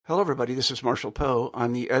Hello, everybody. This is Marshall Poe.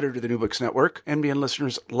 I'm the editor of the New Books Network. NBN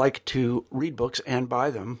listeners like to read books and buy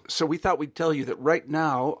them. So we thought we'd tell you that right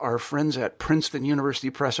now, our friends at Princeton University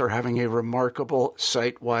Press are having a remarkable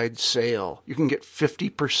site-wide sale. You can get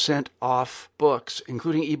 50% off books,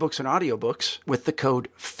 including ebooks and audiobooks, with the code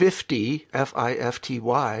 50,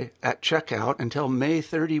 F-I-F-T-Y, at checkout until May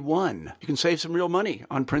 31. You can save some real money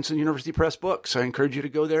on Princeton University Press books. I encourage you to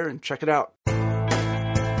go there and check it out.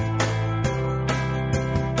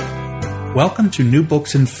 Welcome to New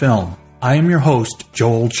Books in Film. I am your host,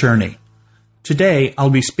 Joel Cherney. Today, I'll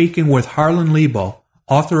be speaking with Harlan Lebo,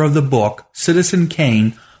 author of the book Citizen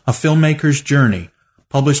Kane, A Filmmaker's Journey,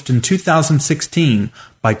 published in 2016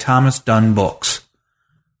 by Thomas Dunne Books.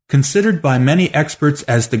 Considered by many experts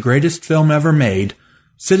as the greatest film ever made,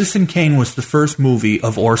 Citizen Kane was the first movie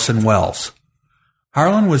of Orson Welles.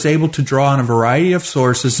 Harlan was able to draw on a variety of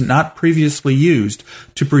sources not previously used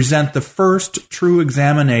to present the first true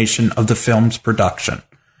examination of the film's production.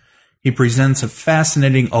 He presents a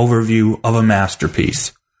fascinating overview of a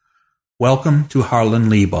masterpiece. Welcome to Harlan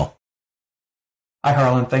Lebo. Hi,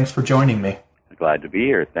 Harlan. Thanks for joining me. Glad to be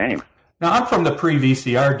here. Thanks. Now, I'm from the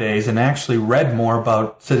pre-VCR days and actually read more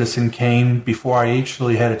about Citizen Kane before I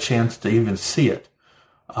actually had a chance to even see it.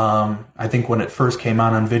 I think when it first came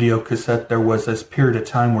out on video cassette, there was this period of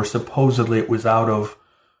time where supposedly it was out of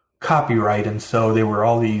copyright, and so there were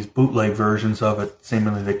all these bootleg versions of it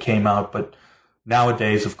seemingly that came out. But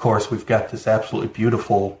nowadays, of course, we've got this absolutely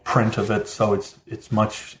beautiful print of it, so it's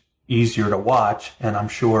much easier to watch, and I'm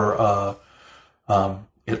sure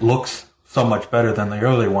it looks so much better than the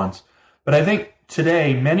early ones. But I think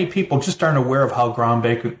today, many people just aren't aware of how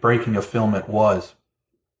groundbreaking a film it was.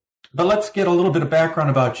 But let's get a little bit of background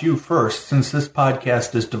about you first. Since this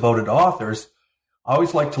podcast is devoted to authors, I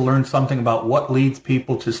always like to learn something about what leads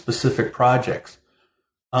people to specific projects.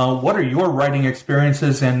 What are your writing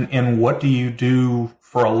experiences, and what do you do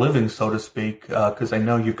for a living, so to speak? Because I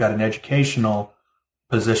know you've got an educational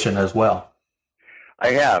position as well.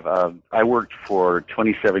 I have. I worked for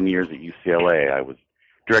 27 years at UCLA. I was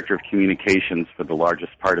director of communications for the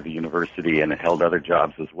largest part of the university and held other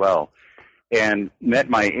jobs as well. And met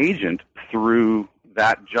my agent through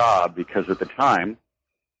that job because at the time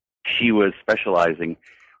she was specializing,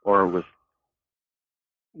 or was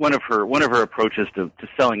one of her approaches to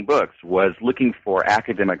selling books was looking for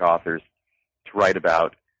academic authors to write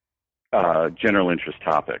about general interest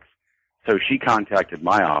topics. So she contacted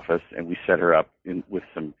my office, and we set her up with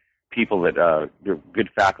some people that good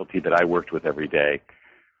faculty that I worked with every day.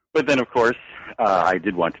 But then, of course, I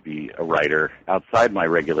did want to be a writer outside my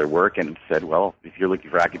regular work, and said, well, if you're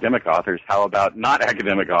looking for academic authors, how about not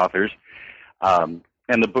academic authors? And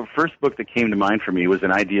the first book that came to mind for me was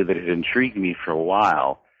an idea that had intrigued me for a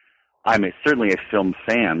while. I'm certainly a film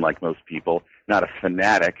fan, like most people, not a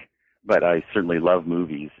fanatic, but I certainly love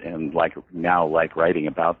movies and like writing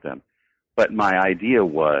about them. But my idea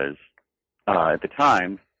was, at the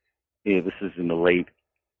time, this is in the late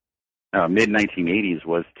mid-1980s,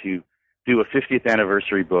 was to do a 50th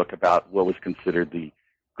anniversary book about what was considered the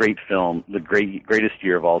great film, the greatest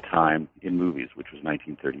year of all time in movies, which was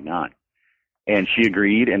 1939. And she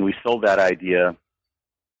agreed, and we sold that idea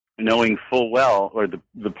knowing full well, or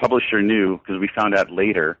the publisher knew, because we found out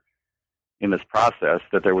later in this process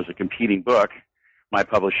that there was a competing book. My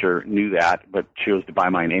publisher knew that, but chose to buy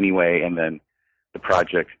mine anyway, and then the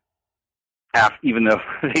project, even though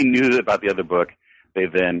they knew about the other book, they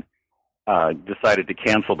then decided to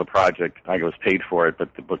cancel the project. I was paid for it,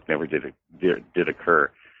 but the book never did occur.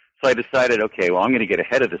 So I decided, okay, well, I'm going to get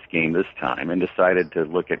ahead of this game this time, and decided to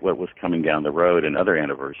look at what was coming down the road and other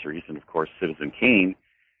anniversaries. And, of course, Citizen Kane,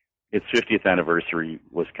 its 50th anniversary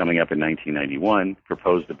was coming up in 1991,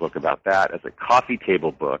 proposed a book about that as a coffee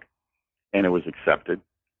table book, and it was accepted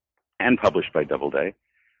and published by Doubleday.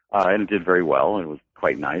 And it did very well, and it was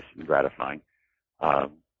quite nice and gratifying.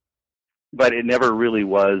 But it never really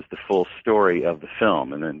was the full story of the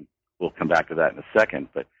film, and then we'll come back to that in a second.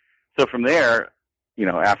 But so from there,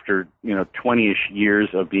 after 20-ish years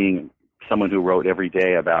of being someone who wrote every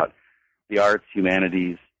day about the arts,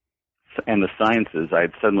 humanities, and the sciences, I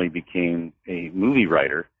suddenly became a movie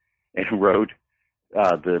writer and wrote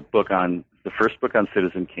the first book on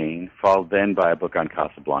Citizen Kane, followed then by a book on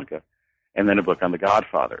Casablanca, and then a book on The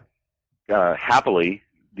Godfather. Happily,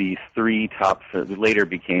 later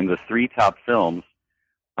became the three top films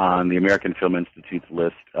on the American Film Institute's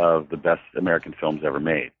list of the best American films ever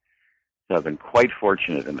made. So I've been quite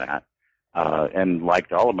fortunate in that, and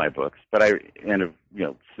liked all of my books. But have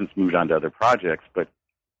since moved on to other projects. But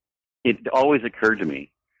it always occurred to me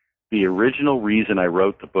the original reason I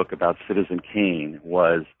wrote the book about Citizen Kane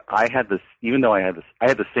was I had the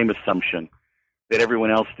same assumption that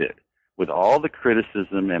everyone else did. With all the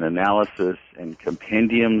criticism and analysis and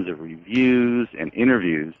compendiums of reviews and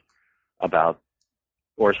interviews about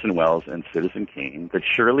Orson Welles and Citizen Kane, that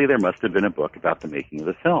surely there must have been a book about the making of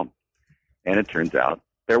the film. And it turns out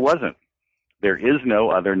there wasn't. There is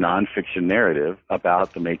no other nonfiction narrative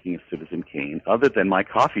about the making of Citizen Kane other than my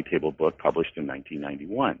coffee table book published in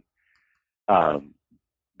 1991.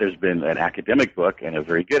 There's been an academic book, and a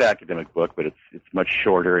very good academic book, but it's much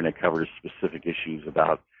shorter and it covers specific issues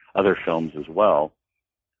about other films as well.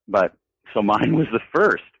 But so mine was the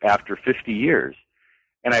first after 50 years.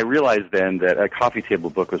 And I realized then that a coffee table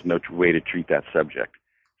book was no way to treat that subject.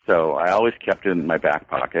 So I always kept it in my back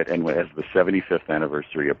pocket, and as the 75th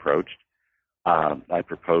anniversary approached, I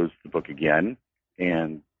proposed the book again,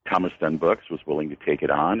 and Thomas Dunn Books was willing to take it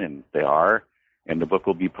on, and they are, and the book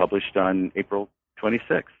will be published on April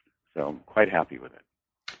 26th. So I'm quite happy with it.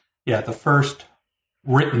 Yeah, the first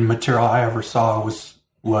written material I ever saw was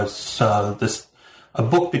a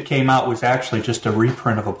book that came out was actually just a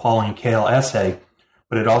reprint of a Pauline Kael essay,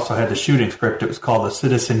 but it also had the shooting script. It was called the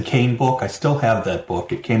Citizen Kane book. I still have that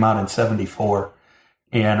book. It came out in 1974,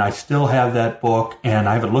 and I still have that book, and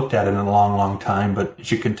I haven't looked at it in a long, long time, but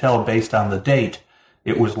as you can tell based on the date,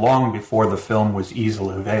 it was long before the film was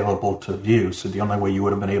easily available to view, so the only way you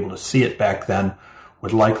would have been able to see it back then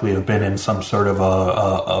would likely have been in some sort of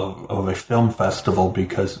a film festival,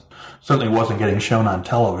 because it certainly wasn't getting shown on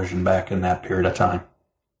television back in that period of time.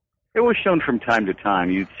 It was shown from time to time.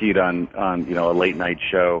 You'd see it on a late night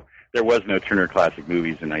show. There was no Turner Classic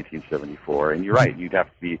Movies in 1974, and you're right. You'd have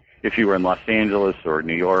to be, if you were in Los Angeles or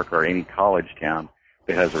New York or any college town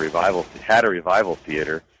that had a revival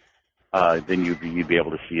theater, then you'd be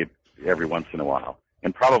able to see it every once in a while,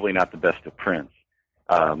 and probably not the best of prints.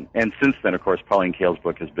 And since then, of course, Pauline Kael's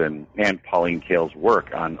book has been, and Pauline Kael's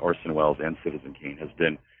work on Orson Welles and Citizen Kane has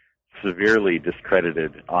been severely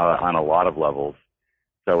discredited on a lot of levels.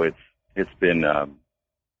 So it's been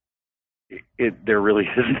there really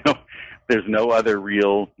is there's no other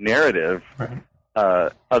real narrative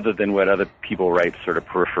other than what other people write sort of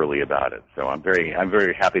peripherally about it. So I'm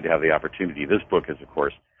very happy to have the opportunity. This book is, of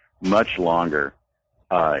course, much longer,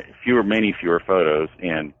 many fewer photos,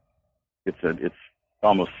 and it's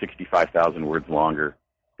almost 65,000 words longer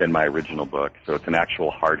than my original book. So it's an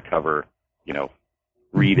actual hardcover,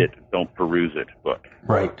 read it, don't peruse it book.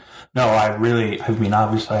 Right. No,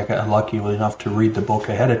 obviously I got lucky enough to read the book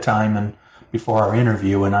ahead of time and before our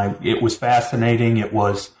interview, and it was fascinating. It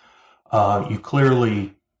was, I've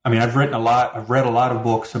read a lot of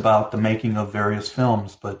books about the making of various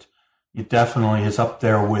films, but it definitely is up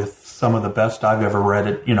there with some of the best I've ever read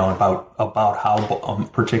it, about how a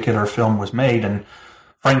particular film was made. And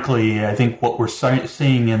frankly, I think what we're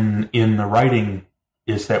seeing in the writing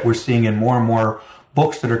is that we're seeing in more and more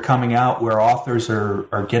books that are coming out where authors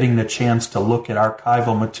are getting the chance to look at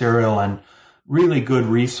archival material and really good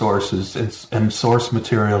resources and source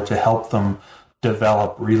material to help them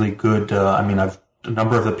develop really good. A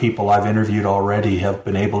number of the people I've interviewed already have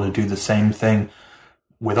been able to do the same thing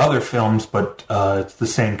with other films, but it's the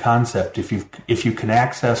same concept. If you can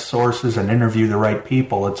access sources and interview the right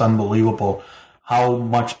people, it's unbelievable how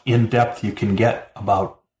much in-depth you can get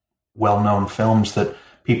about well-known films that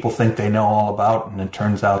people think they know all about, and it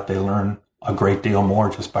turns out they learn a great deal more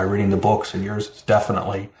just by reading the books, and yours is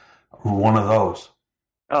definitely one of those.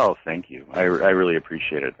 Oh, thank you. I really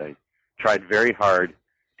appreciate it. I tried very hard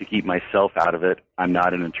to keep myself out of it. I'm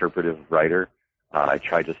not an interpretive writer. I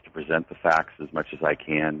try just to present the facts as much as I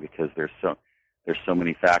can, because there's so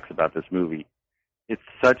many facts about this movie. It's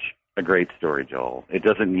such a great story, Joel. It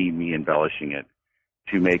doesn't need me embellishing it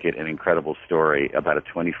to make it an incredible story about a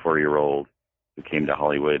 24-year-old who came to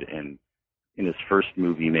Hollywood and, in his first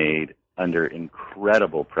movie made under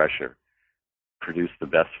incredible pressure, produced the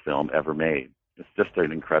best film ever made. It's just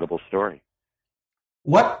an incredible story.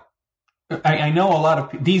 I know a lot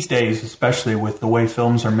of these days, especially with the way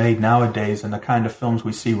films are made nowadays and the kind of films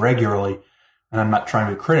we see regularly, and I'm not trying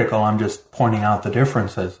to be critical, I'm just pointing out the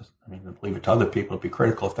differences. Leave it to other people to be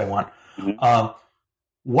critical if they want. Mm-hmm.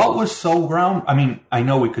 What was so I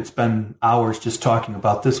know we could spend hours just talking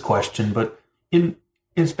about this question, but in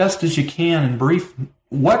as best as you can in brief,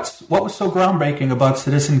 what was so groundbreaking about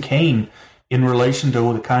Citizen Kane in relation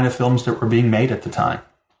to the kind of films that were being made at the time?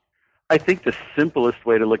 I think the simplest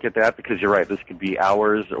way to look at that, because you're right, this could be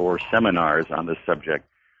hours or seminars on this subject,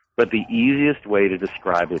 but the easiest way to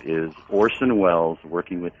describe it is Orson Welles,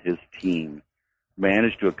 working with his team,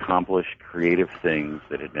 managed to accomplish creative things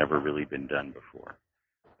that had never really been done before.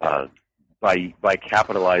 by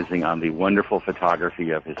capitalizing on the wonderful photography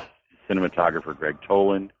of his cinematographer, Greg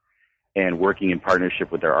Toland, and working in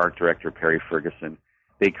partnership with their art director, Perry Ferguson.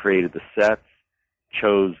 They created the sets,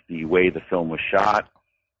 chose the way the film was shot,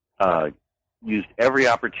 used every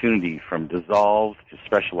opportunity from dissolves to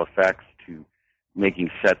special effects to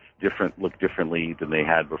making sets look differently than they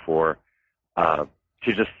had before, to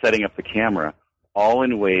just setting up the camera, all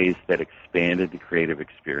in ways that expanded the creative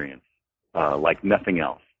experience like nothing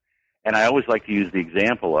else. And I always like to use the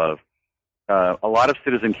example of a lot of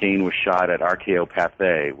Citizen Kane was shot at RKO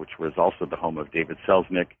Pathé, which was also the home of David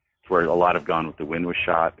Selznick. It's where a lot of Gone with the Wind was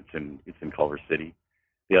shot. It's in Culver City.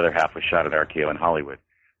 The other half was shot at RKO in Hollywood.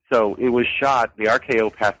 So it was shot, the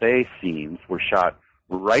RKO Pathé scenes were shot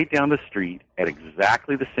right down the street at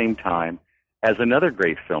exactly the same time as another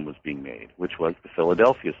great film was being made, which was The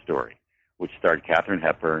Philadelphia Story, which starred Katharine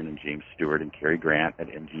Hepburn and James Stewart and Cary Grant at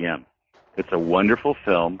MGM. It's a wonderful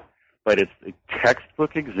film, but it's a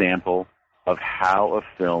textbook example of how a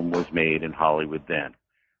film was made in Hollywood then,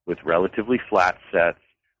 with relatively flat sets,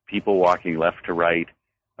 people walking left to right,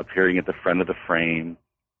 appearing at the front of the frame.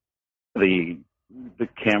 The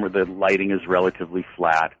camera, the lighting is relatively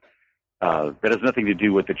flat. That has nothing to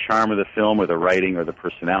do with the charm of the film or the writing or the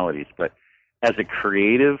personalities, but as a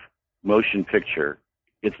creative motion picture,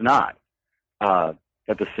 it's not.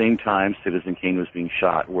 At the same time, Citizen Kane was being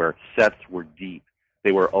shot where sets were deep.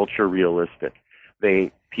 They were ultra-realistic.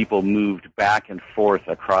 People moved back and forth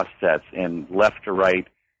across sets and left to right,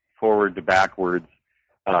 forward to backwards,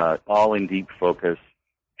 all in deep focus,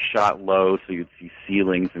 shot low so you'd see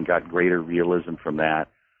ceilings and got greater realism from that.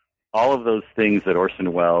 All of those things that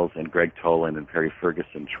Orson Welles and Greg Toland and Perry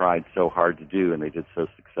Ferguson tried so hard to do, and they did so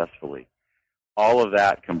successfully. All of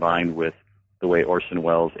that combined with the way Orson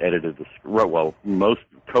Welles edited the script, well, most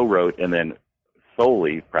co-wrote and then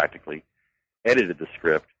solely, practically, edited the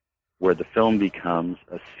script, where the film becomes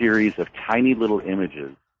a series of tiny little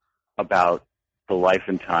images about the life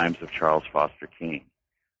and times of Charles Foster Kane.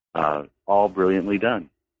 All brilliantly done.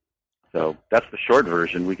 So that's the short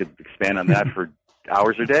version. We could expand on that for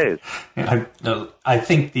hours or days. I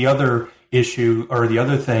think the other issue, or the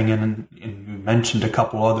other thing, and you mentioned a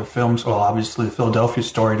couple other films, well, obviously The Philadelphia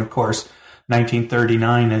Story, and of course,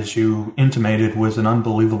 1939, as you intimated, was an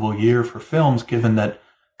unbelievable year for films, given that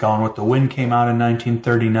Gone with the Wind came out in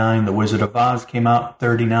 1939, The Wizard of Oz came out in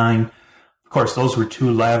 1939. Of course, those were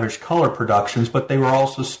two lavish color productions, but they were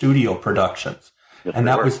also studio productions. Yes, and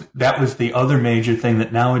that was the other major thing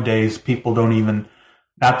that nowadays people don't even,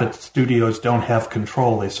 not that studios don't have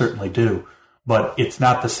control, they certainly do, but it's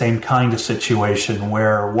not the same kind of situation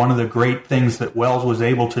where one of the great things that Welles was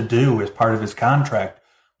able to do as part of his contract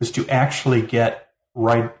was to actually get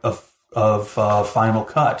right of Final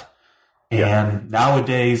Cut. And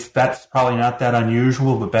nowadays, that's probably not that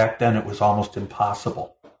unusual, but back then it was almost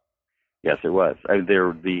impossible. Yes, it was.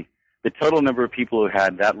 The total number of people who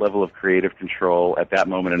had that level of creative control at that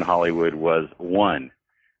moment in Hollywood was one,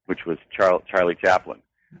 which was Charlie Chaplin.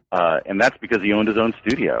 And that's because he owned his own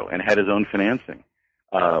studio and had his own financing.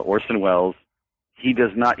 Orson Welles, he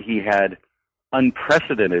had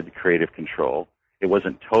unprecedented creative control. It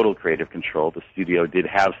wasn't total creative control. The studio did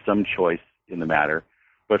have some choice in the matter,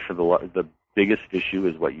 but for the biggest issue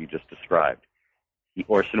is what you just described.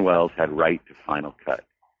 Orson Welles had right to Final Cut.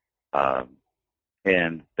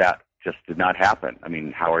 And that just did not happen. I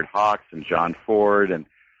mean, Howard Hawks and John Ford and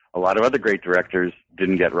a lot of other great directors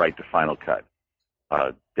didn't get right to Final Cut.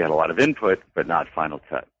 They had a lot of input, but not Final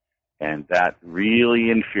Cut. And that really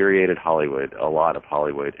infuriated Hollywood, a lot of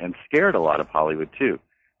Hollywood, and scared a lot of Hollywood, too.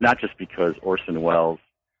 Not just because Orson Welles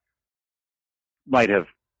might have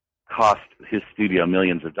cost his studio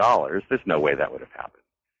millions of dollars. There's no way that would have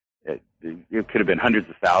happened. It could have been hundreds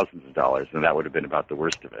of thousands of dollars, and that would have been about the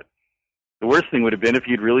worst of it. The worst thing would have been if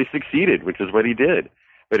he'd really succeeded, which is what he did.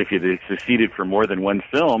 But if he'd succeeded for more than one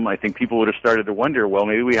film, I think people would have started to wonder, well,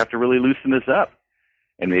 maybe we have to really loosen this up.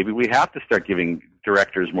 And maybe we have to start giving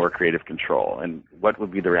directors more creative control. And what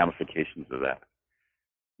would be the ramifications of that?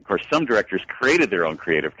 Of course, some directors created their own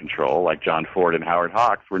creative control, like John Ford and Howard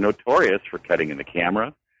Hawks, were notorious for cutting in the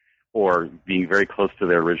camera or being very close to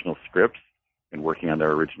their original scripts and working on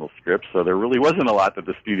their original scripts. So there really wasn't a lot that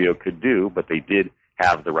the studio could do, but they did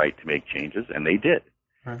have the right to make changes, and they did.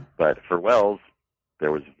 Right. But for Welles,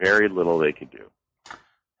 there was very little they could do.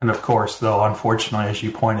 And of course, though, unfortunately, as you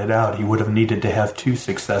pointed out, he would have needed to have two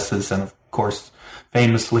successes. And of course,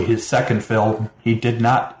 famously, his second film, he did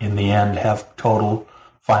not, in the end, have total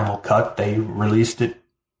Final Cut. They released it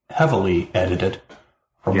heavily edited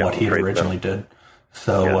from what he originally did.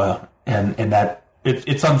 So, and that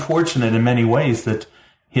it's unfortunate in many ways that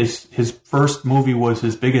his first movie was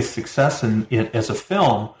his biggest success as a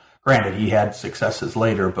film. Granted, he had successes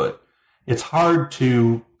later, but it's hard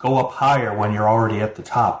to go up higher when you're already at the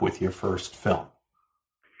top with your first film.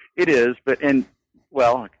 It is,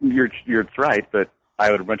 well, you're right, but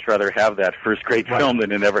I would much rather have that first great film than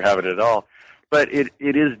to never have it at all. But it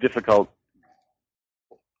is difficult.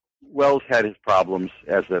 Wells had his problems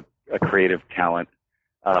as a creative talent,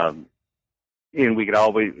 and we could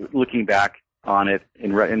always, looking back on it,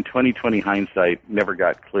 in 2020 hindsight, never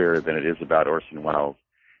got clearer than it is about Orson Welles.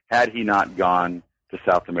 Had he not gone to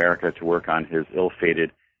South America to work on his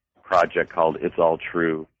ill-fated project called It's All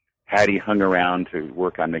True, had he hung around to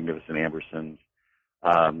work on Magnificent Ambersons,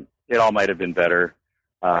 it all might have been better.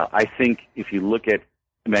 I think if you look at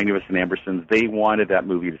Magnificent Ambersons, they wanted that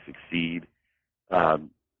movie to succeed.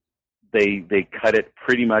 They cut it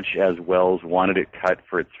pretty much as Wells wanted it cut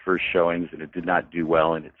for its first showings, and it did not do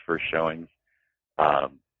well in its first showings.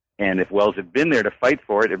 And if Wells had been there to fight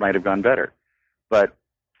for it, it might have gone better. But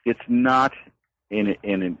it's not in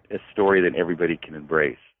a story that everybody can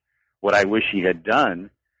embrace. What I wish he had done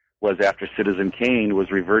was, after Citizen Kane,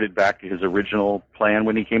 was reverted back to his original plan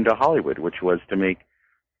when he came to Hollywood, which was to make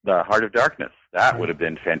The Heart of Darkness. That would have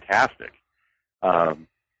been fantastic.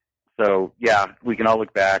 So, yeah, we can all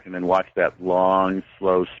look back and then watch that long,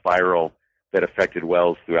 slow spiral that affected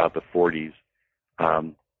Wells throughout the 40s.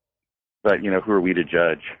 But, who are we to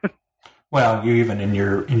judge? Well, you even in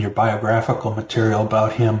your biographical material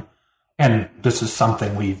about him, and this is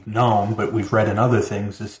something we've known, but we've read in other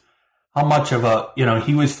things, is how much of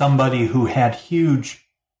he was somebody who had huge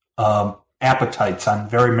appetites on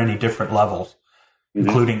very many different levels,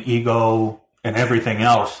 including ego and everything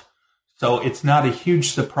else. So it's not a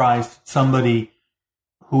huge surprise that somebody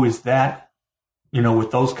who is that,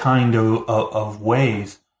 with those kind of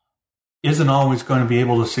ways, isn't always going to be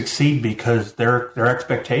able to succeed, because their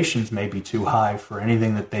expectations may be too high for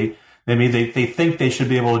anything that they think they should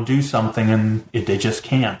be able to do something, and they just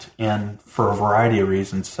can't, and for a variety of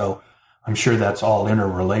reasons. So I'm sure that's all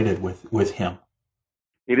interrelated with him.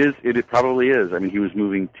 It is. It probably is. I mean, he was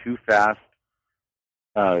moving too fast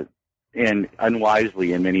and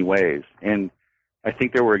unwisely in many ways. And I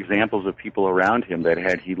think there were examples of people around him that,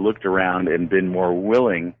 had he looked around and been more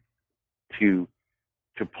willing to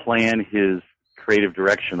plan his creative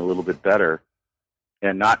direction a little bit better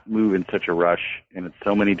and not move in such a rush and in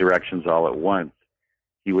so many directions all at once,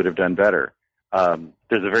 he would have done better.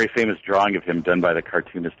 There's a very famous drawing of him done by the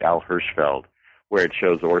cartoonist Al Hirschfeld, where it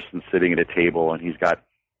shows Orson sitting at a table, and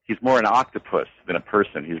he's more an octopus than a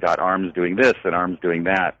person. He's got arms doing this and arms doing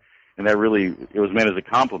that. And that really, it was meant as a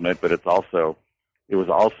compliment, but it was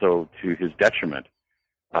also to his detriment.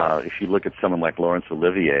 If you look at someone like Laurence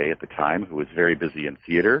Olivier at the time, who was very busy in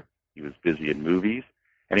theater, he was busy in movies,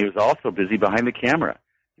 and he was also busy behind the camera.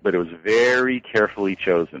 But it was very carefully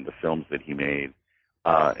chosen, the films that he made,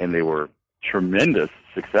 and they were tremendous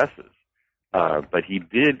successes. But he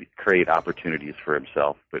did create opportunities for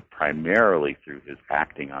himself, but primarily through his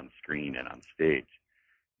acting on screen and on stage.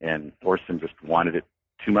 And Orson just wanted it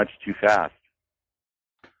too much, too fast.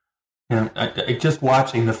 And just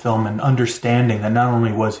watching the film and understanding that not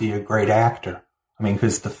only was he a great actor, I mean,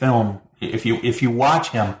 because the film, if you watch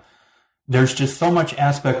him, there's just so much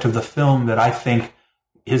aspect of the film that I think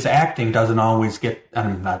his acting doesn't always get.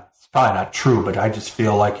 It's probably not true, but I just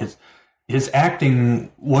feel like his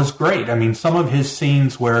acting was great. I mean, some of his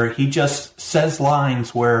scenes where he just says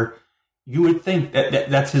lines where you would think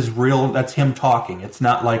that's him talking. It's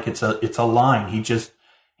not like it's a line.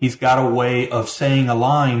 He's got a way of saying a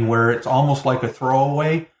line where it's almost like a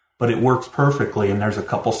throwaway, but it works perfectly. And there's a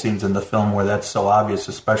couple scenes in the film where that's so obvious,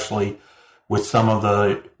 especially with some of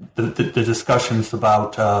the discussions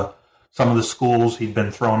about some of the schools he'd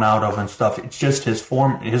been thrown out of and stuff. It's just his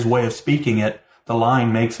way of speaking it. The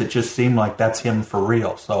line makes it just seem like that's him for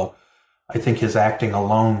real. So I think his acting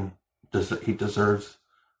alone, he deserves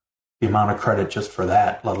the amount of credit just for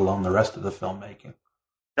that, let alone the rest of the filmmaking.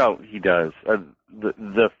 No, he does.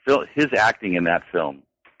 His acting in that film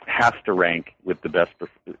has to rank with the best,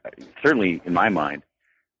 certainly in my mind,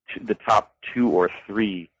 the top 2 or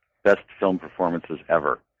 3 best film performances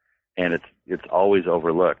ever. And it's always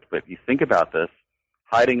overlooked. But you think about this,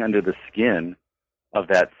 hiding under the skin of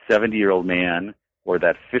that 70-year-old man or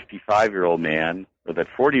that 55-year-old man or that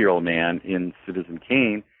 40-year-old man in Citizen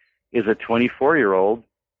Kane is a 24-year-old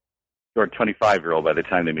or 25-year-old by the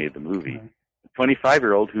time they made the movie. Mm-hmm.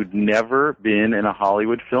 25-year-old who'd never been in a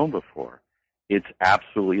Hollywood film before. It's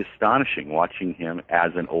absolutely astonishing watching him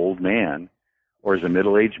as an old man or as a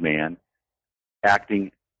middle-aged man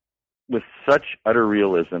acting with such utter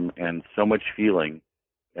realism and so much feeling.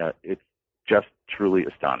 It's just truly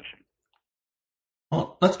astonishing.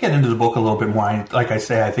 Well, let's get into the book a little bit more. Like I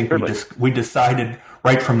say, I think we decided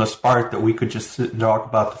right from the start that we could just sit and talk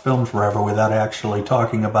about the film forever without actually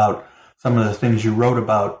talking about some of the things you wrote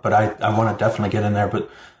about, but I want to definitely get in there. But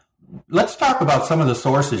let's talk about some of the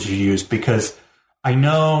sources you used, because I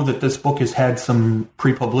know that this book has had some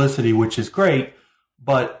pre-publicity, which is great,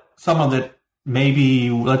 but some of it,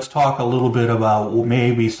 maybe let's talk a little bit about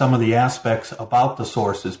maybe some of the aspects about the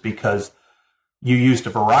sources, because you used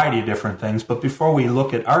a variety of different things. But before we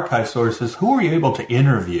look at archive sources, who were you able to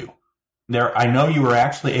interview? I know you were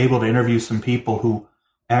actually able to interview some people who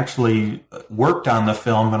actually worked on the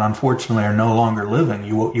film and unfortunately are no longer living.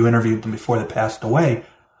 You interviewed them before they passed away.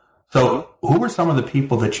 So who were some of the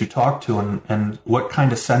people that you talked to, and what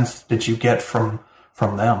kind of sense did you get from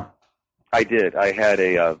them? I did.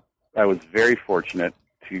 I was very fortunate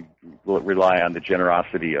to rely on the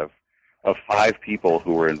generosity of 5 people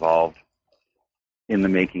who were involved in the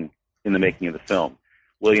making of the film.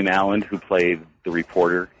 William Allen, who played the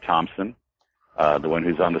reporter Thompson, the one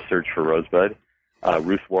who's on the search for Rosebud.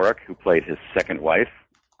 Ruth Warwick, who played his second wife,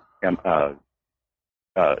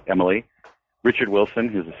 Emily. Richard Wilson,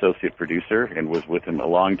 who's associate producer and was with him a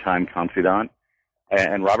long-time confidant.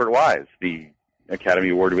 And Robert Wise, the Academy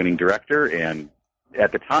Award-winning director and,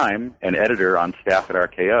 at the time, an editor on staff at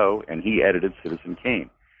RKO, and he edited Citizen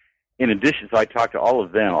Kane. In addition, so I talked to all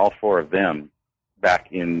 4 of them,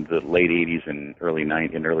 back in the late 80s and early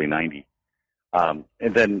 90s.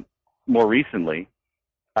 And then more recently,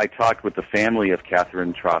 I talked with the family of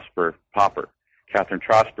Catherine Trosper Popper. Catherine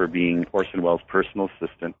Trosper being Orson Welles' personal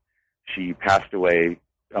assistant. She passed away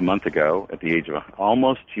a month ago at the age of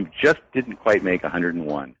she just didn't quite make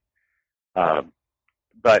 101.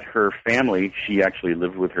 But her family, she actually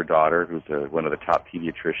lived with her daughter, who's one of the top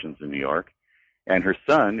pediatricians in New York. And her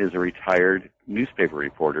son is a retired newspaper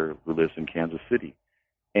reporter who lives in Kansas City.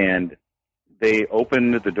 And they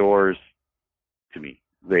opened the doors to me.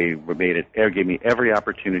 They gave me every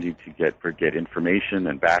opportunity to get information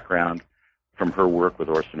and background from her work with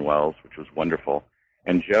Orson Welles, which was wonderful.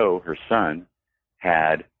 And Joe, her son,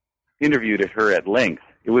 had interviewed her at length.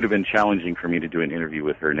 It would have been challenging for me to do an interview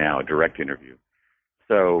with her now, a direct interview.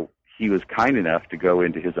 So he was kind enough to go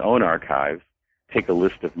into his own archives, take a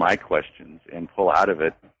list of my questions, and pull out of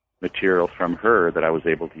it material from her that I was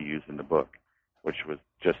able to use in the book, which was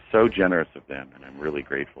just so generous of them, and I'm really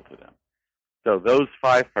grateful to them. So those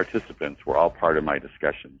 5 participants were all part of my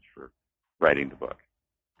discussions for writing the book.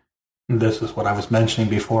 This is what I was mentioning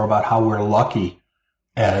before about how we're lucky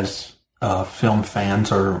as film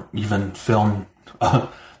fans, or even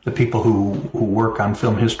the people who work on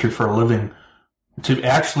film history for a living, to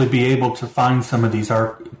actually be able to find some of these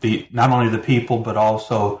not only the people, but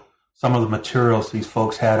also some of the materials these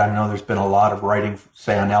folks had. I know there's been a lot of writing,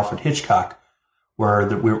 say, on Alfred Hitchcock, where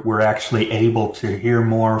we're actually able to hear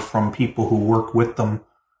more from people who work with them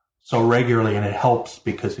so regularly, and it helps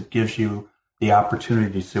because it gives you the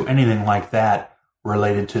opportunity to do anything like that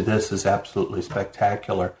related to this is absolutely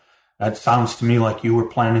spectacular. That sounds to me like you were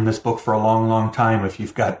planning this book for a long, long time, if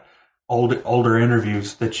you've got older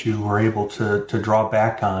interviews that you were able to draw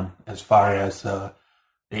back on as far as the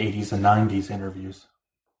 80s and 90s interviews.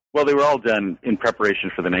 Well, they were all done in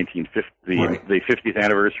preparation for the 50th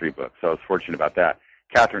anniversary book, so I was fortunate about that.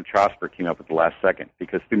 Catherine Trosper came up at the last second,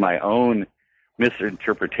 because through my own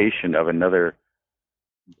misinterpretation of another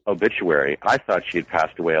obituary, I thought she had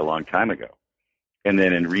passed away a long time ago. And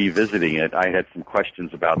then in revisiting it, I had some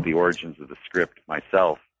questions about the origins of the script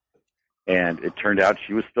myself, and it turned out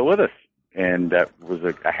she was still with us, and that was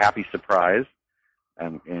a happy surprise,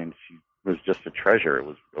 and she was just a treasure. It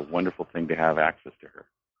was a wonderful thing to have access to her.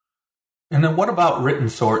 And then what about written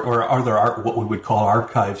source, or are there what we would call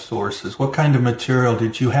archive sources? What kind of material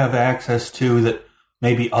did you have access to that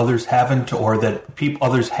maybe others haven't, or that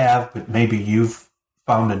others have, but maybe you've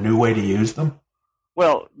found a new way to use them?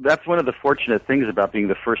 Well, that's one of the fortunate things about being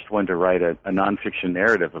the first one to write a nonfiction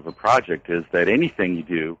narrative of a project, is that anything you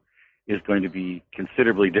do is going to be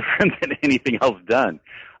considerably different than anything else done.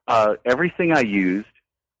 Everything I used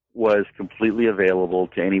was completely available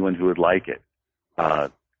to anyone who would like it.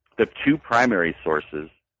 The 2 primary sources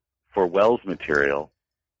for Welles material,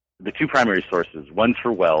 one's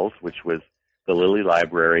for Welles, which was the Lilly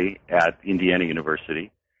Library at Indiana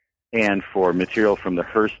University, and for material from the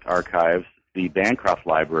Hearst Archives, the Bancroft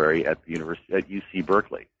Library at UC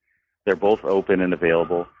Berkeley. They're both open and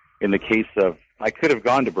available. In the case of, I could have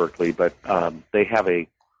gone to Berkeley, but they have the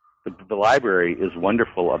library is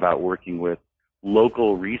wonderful about working with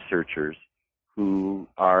local researchers who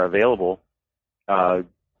are available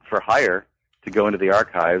for hire to go into the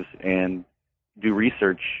archives and do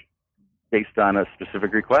research based on a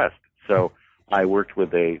specific request. So I worked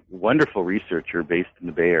with a wonderful researcher based in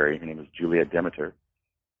the Bay Area. Her name is Juliette Demeter,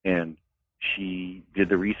 and she did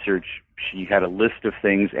the research. She had a list of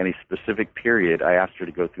things and a specific period. I asked her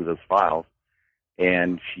to go through those files,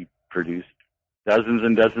 and she produced dozens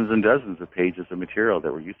and dozens and dozens of pages of material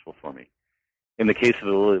that were useful for me. In the case of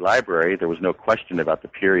the Lilly Library, there was no question about the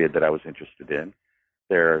period that I was interested in.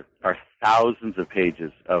 There are thousands of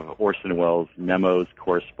pages of Orson Welles memos,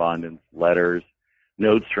 correspondence, letters,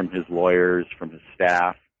 notes from his lawyers, from his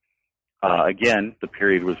staff. Again, the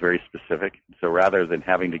period was very specific. So rather than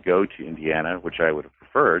having to go to Indiana, which I would have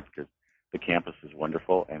preferred because the campus is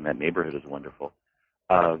wonderful and that neighborhood is wonderful,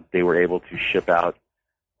 they were able to ship out,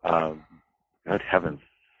 good heavens,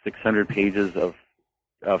 600 pages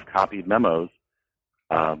of copied memos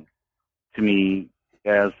to me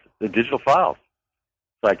as the digital files.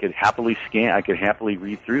 So I could happily scan, I could happily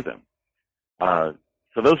read through them.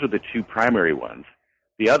 So those were the two primary ones.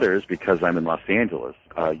 The others, because I'm in Los Angeles,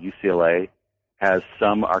 UCLA has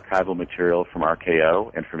some archival material from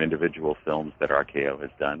RKO and from individual films that RKO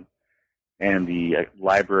has done. And the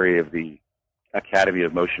library of the Academy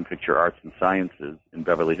of Motion Picture Arts and Sciences in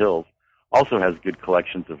Beverly Hills also has good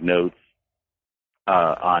collections of notes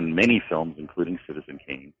on many films, including Citizen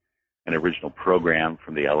Kane, an original program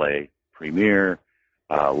from the LA premiere,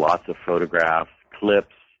 lots of photographs,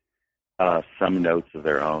 clips, some notes of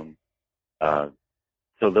their own.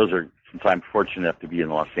 So those are, since I'm fortunate enough to be in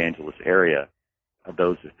the Los Angeles area,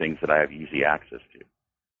 those are things that I have easy access to.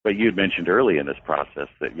 But you had mentioned early in this process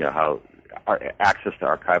that, you know, how our access to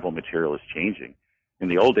archival material is changing. In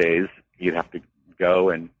the old days, you'd have to go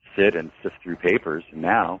and sit and sift through papers. And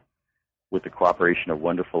now, with the cooperation of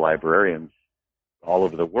wonderful librarians all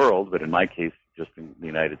over the world, but in my case, just in the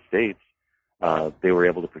United States, they were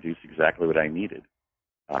able to produce exactly what I needed,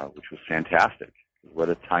 which was fantastic. What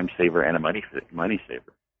a time saver and a money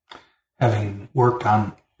saver. Having worked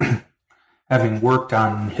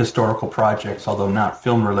on historical projects, although not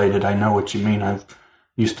film related, I know what you mean. I've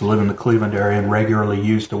used to live in the Cleveland area and regularly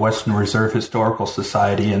used the Western Reserve Historical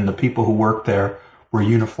Society, and the people who worked there were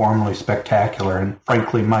uniformly spectacular. And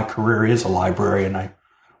frankly, my career is a librarian. I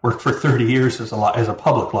worked for 30 years as a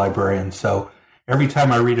public librarian. So every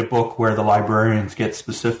time I read a book where the librarians get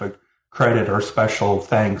specific credit or special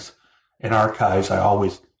thanks in archives, I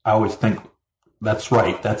always think that's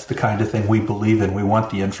right. That's the kind of thing we believe in. We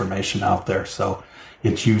want the information out there. So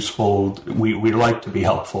it's useful. We like to be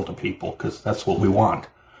helpful to people because that's what we want.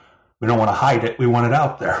 We don't want to hide it. We want it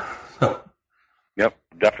out there. So. Yep,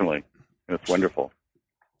 definitely. It's wonderful.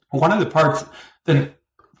 One of the parts then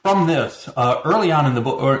from this, early on in the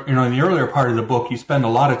book, or, you know, in the earlier part of the book, you spend a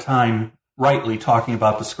lot of time rightly talking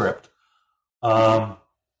about the script. And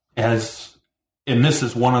this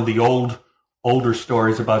is one of the older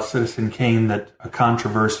stories about Citizen Kane that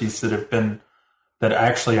controversies that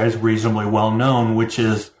actually is reasonably well known, which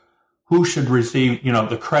is who should receive, you know,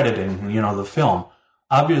 the crediting, you know, the film.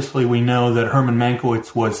 Obviously, we know that Herman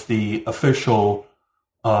Mankiewicz was the official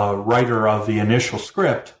writer of the initial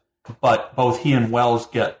script, but both he and Welles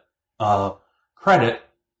get credit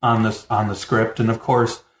on the script, and of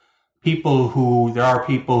course, there are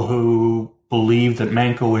people who believe that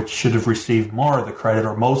Mankiewicz should have received more of the credit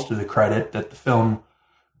or most of the credit, that the film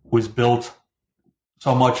was built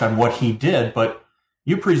so much on what he did, but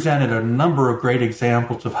you presented a number of great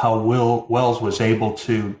examples of how Welles was able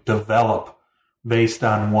to develop based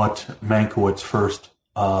on what Mankiewicz first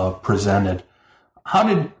presented.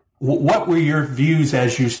 What were your views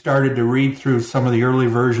as you started to read through some of the early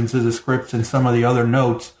versions of the scripts and some of the other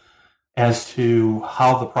notes as to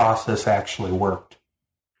how the process actually worked?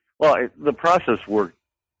 Well, the process worked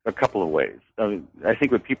a couple of ways. I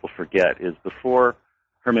think what people forget is before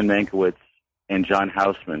Herman Mankiewicz and John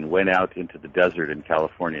Houseman went out into the desert in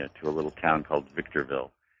California to a little town called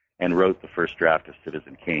Victorville and wrote the first draft of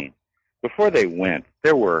Citizen Kane, before they went,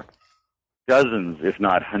 there were dozens, if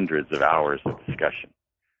not hundreds, of hours of discussion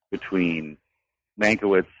between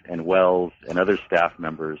Mankiewicz and Welles and other staff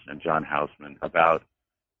members and John Houseman about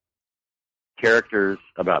characters,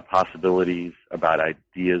 about possibilities, about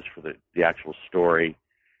ideas for the actual story.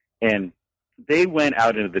 And they went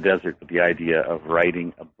out into the desert with the idea of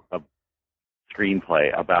writing a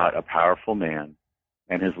screenplay about a powerful man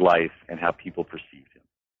and his life and how people perceived him.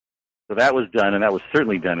 So that was done, and that was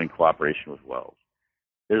certainly done in cooperation with Welles.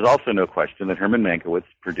 There's also no question that Herman Mankiewicz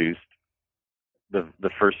produced the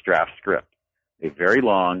first draft script, a very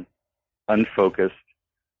long, unfocused,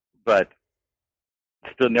 but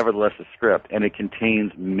still nevertheless a script, and it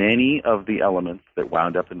contains many of the elements that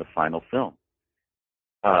wound up in the final film.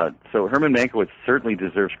 So Herman Mankiewicz certainly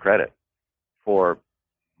deserves credit for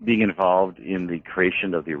being involved in the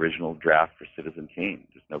creation of the original draft for Citizen Kane.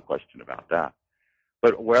 There's no question about that.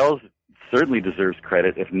 But Welles certainly deserves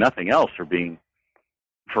credit, if nothing else,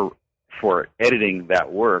 for editing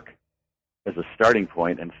that work as a starting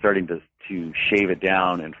point and starting to shave it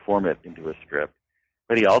down and form it into a script.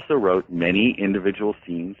 But he also wrote many individual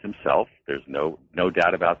scenes himself. There's no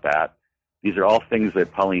doubt about that. These are all things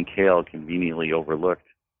that Pauline Kael conveniently overlooked,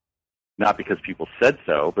 not because people said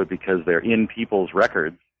so, but because they're in people's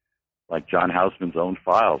records, like John Houseman's own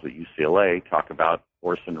files at UCLA talk about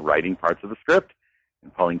Orson writing parts of the script,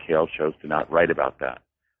 and Pauline Kael chose to not write about that.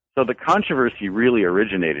 So the controversy really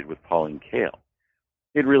originated with Pauline Kael.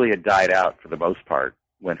 It really had died out for the most part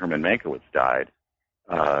when Herman Mankiewicz died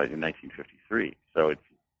in 1953. So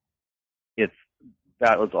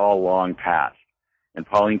that was all long past. And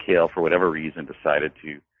Pauline Kael, for whatever reason, decided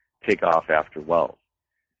to take off after Welles,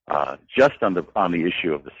 just on the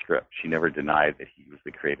issue of the script. She never denied that he was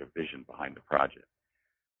the creative vision behind the project.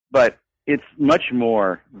 But it's much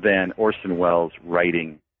more than Orson Welles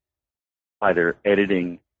writing, either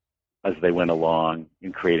editing as they went along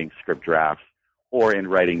in creating script drafts or in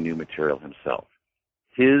writing new material himself.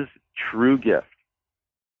 His true gift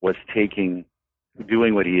was doing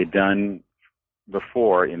what he had done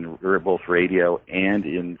before in both radio and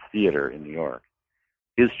in theater in New York.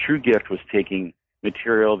 His true gift was taking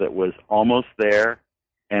material that was almost there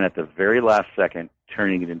and at the very last second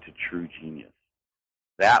turning it into true genius.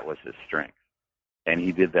 That was his strength. And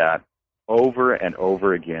he did that over and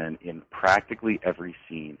over again in practically every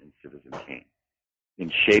scene in Citizen Kane,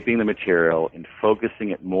 in shaping the material, in focusing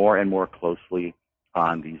it more and more closely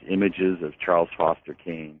on these images of Charles Foster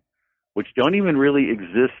Kane, which don't even really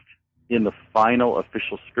exist in the final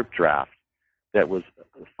official script draft that was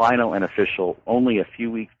final and official only a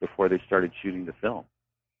few weeks before they started shooting the film.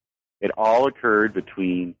 It all occurred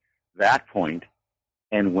between that point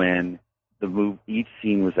and when each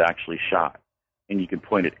scene was actually shot. And you can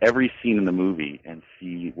point at every scene in the movie and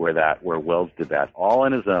see where Welles did that all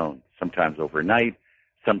on his own, sometimes overnight,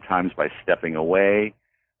 sometimes by stepping away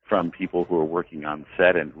from people who were working on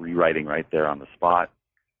set and rewriting right there on the spot.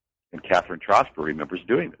 And Catherine Trosper remembers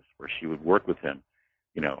doing this, where she would work with him,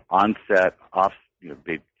 on set, off,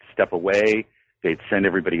 they'd step away, they'd send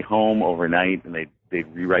everybody home overnight, and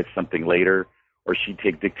they'd rewrite something later, or she'd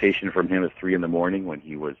take dictation from him at 3 a.m. when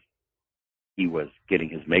he was getting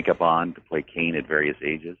his makeup on to play Kane at various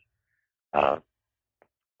ages.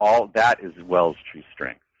 All that is Welles' true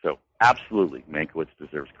strength. So absolutely, Mankiewicz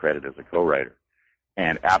deserves credit as a co-writer,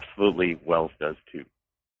 and absolutely Welles does too.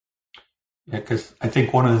 Yeah, because I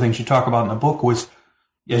think one of the things you talk about in the book was,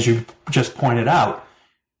 as you just pointed out,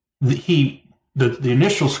 the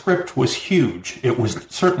initial script was huge. It was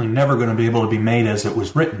certainly never going to be able to be made as it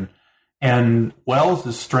was written. And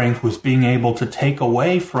Welles' strength was being able to take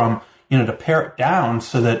away from, to pare it down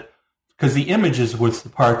so that, because the images was the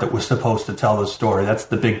part that was supposed to tell the story. That's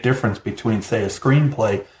the big difference between, say, a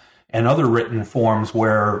screenplay and other written forms,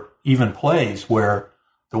 where even plays, where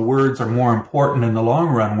the words are more important in the long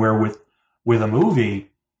run, where with a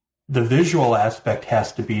movie, the visual aspect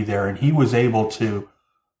has to be there. And he was able to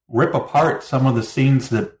rip apart some of the scenes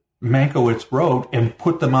that Mankiewicz wrote and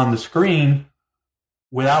put them on the screen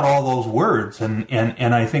without all those words. And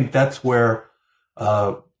I think that's where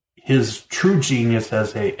his true genius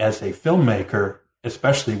as a filmmaker,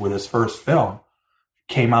 especially with his first film,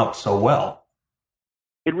 came out so well.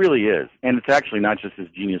 It really is. And it's actually not just his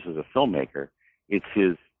genius as a filmmaker. It's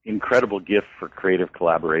his incredible gift for creative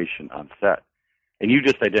collaboration on set. And you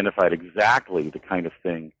just identified exactly the kind of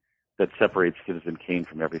thing that separates Citizen Kane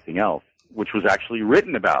from everything else, which was actually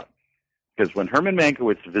written about. Because when Herman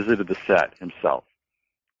Mankiewicz visited the set himself,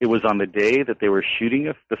 it was on the day that they were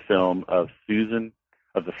shooting the film of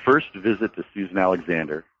the first visit to Susan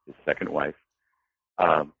Alexander, his second wife,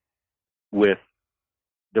 with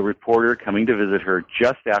the reporter coming to visit her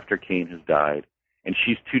just after Kane has died, and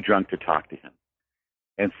she's too drunk to talk to him.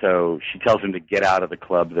 And so she tells him to get out of the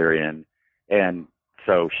club they're in, and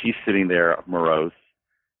so she's sitting there morose.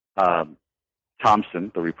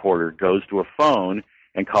 Thompson, the reporter, goes to a phone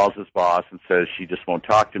and calls his boss and says, she just won't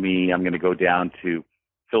talk to me. I'm going to go down to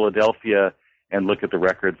Philadelphia and look at the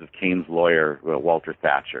records of Kane's lawyer, Walter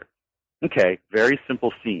Thatcher. Okay, very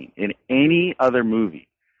simple scene. In any other movie,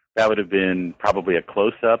 that would have been probably a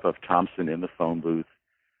close-up of Thompson in the phone booth,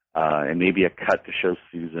 and maybe a cut to show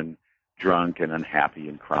Susan drunk and unhappy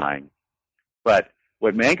and crying. But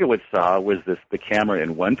what Mankiewicz saw was the camera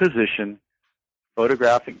in one position,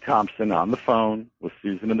 photographing Thompson on the phone with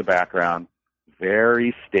Susan in the background,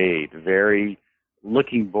 very staid, very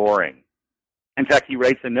looking boring. In fact, he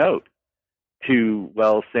writes a note to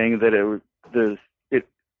Welles saying that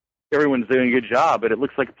everyone's doing a good job, but it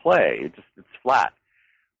looks like a play. It's flat.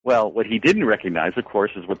 Well, what he didn't recognize, of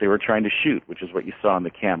course, is what they were trying to shoot, which is what you saw on the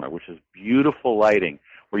camera, which is beautiful lighting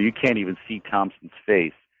where you can't even see Thompson's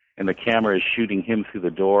face, and the camera is shooting him through the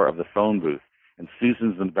door of the phone booth, and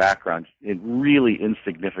Susan's in the background, really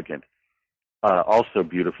insignificant, also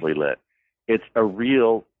beautifully lit. It's a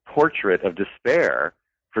real portrait of despair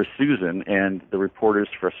for Susan and the reporter's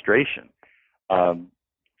frustration.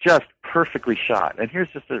 Just perfectly shot. And here's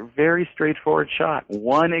just a very straightforward shot.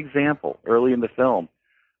 One example early in the film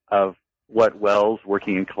of what Wells,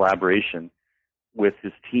 working in collaboration with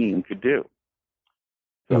his team, could do.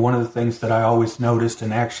 And one of the things that I always noticed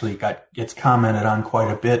and actually gets commented on quite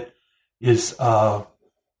a bit is,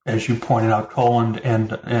 as you pointed out, Toland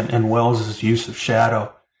and Wells' use of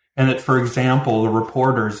shadow. And that, for example, the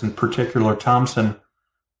reporters, in particular Thompson,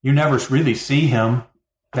 you never really see him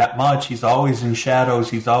that much. He's always in shadows.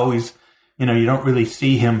 He's always, you don't really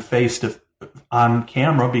see him on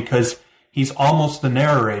camera because he's almost the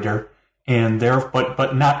narrator,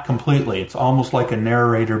 but not completely. It's almost like a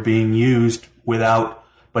narrator being used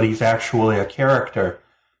but he's actually a character.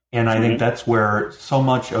 And I think that's where so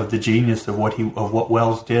much of the genius of what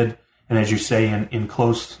Wells did, and as you say, in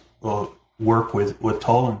close work with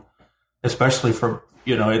Toland, especially for,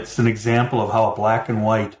 it's an example of how a black and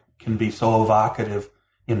white can be so evocative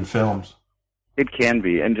in films. It can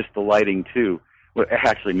be, and just the lighting too,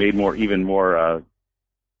 actually made even more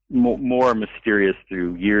mysterious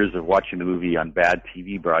through years of watching the movie on bad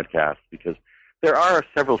TV broadcasts, because there are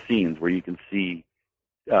several scenes where you can see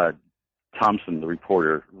Thompson, the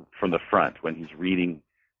reporter, from the front when he's reading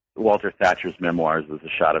Walter Thatcher's memoirs. There's a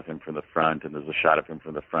shot of him from the front, and there's a shot of him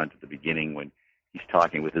from the front at the beginning when he's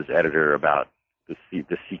talking with his editor about the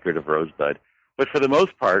secret of Rosebud. But for the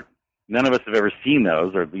most part, none of us have ever seen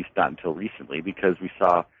those, or at least not until recently, because we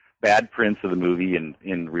saw bad prints of the movie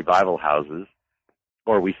in revival houses,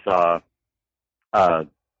 or we saw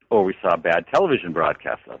bad television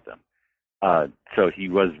broadcasts of them. So he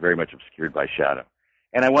was very much obscured by shadow.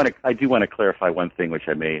 And I do want to clarify one thing which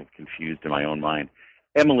I may have confused in my own mind.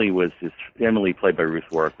 Emily, played by Ruth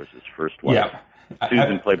Warrick, was his first wife. Yeah.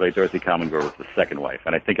 Susan, played by Dorothy Comingore, was the second wife.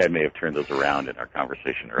 And I think I may have turned those around in our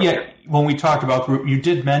conversation earlier. Yeah, when we talked about, you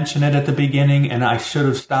did mention it at the beginning, and I should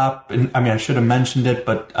have stopped. I should have mentioned it,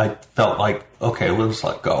 but I felt like, okay, let's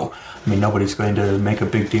let go. Nobody's going to make a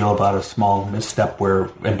big deal about a small misstep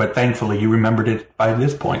but thankfully you remembered it by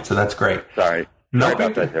this point, so that's great. Sorry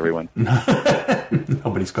about that, everyone.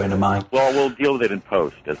 Nobody's going to mind. Well, we'll deal with it in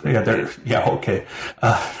post. Okay.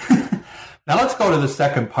 Now let's go to the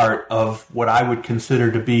second part of what I would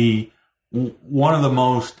consider to be one of the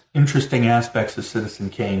most interesting aspects of Citizen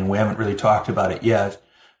Kane, and we haven't really talked about it yet,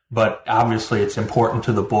 but obviously it's important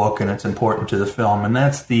to the book and it's important to the film, and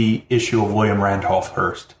that's the issue of William Randolph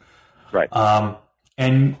Hearst. Right.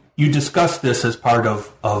 And you discuss this as part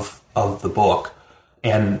of the book,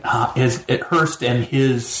 and Hearst and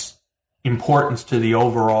his importance to the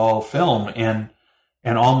overall film and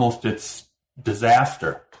almost its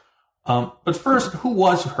disaster. But first, who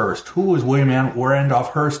was Hearst? Who was William Randolph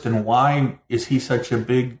Hearst, and why is he such a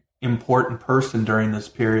big, important person during this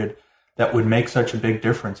period that would make such a big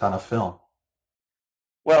difference on a film?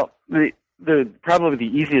 Well, probably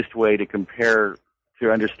the easiest way to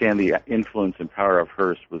understand the influence and power of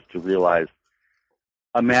Hearst was to realize,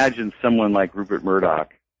 imagine someone like Rupert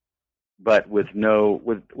Murdoch, but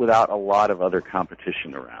without a lot of other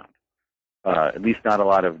competition around. At least not a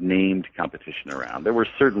lot of named competition around. There were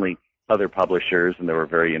certainly other publishers, and there were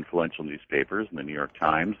very influential newspapers, and the New York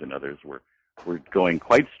Times and others were going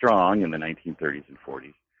quite strong in the 1930s and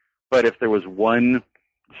 40s. But if there was one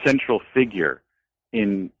central figure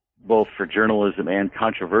in both for journalism and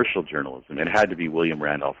controversial journalism, it had to be William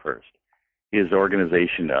Randolph Hearst. His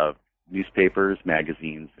organization of newspapers,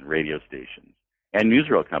 magazines, and radio stations, and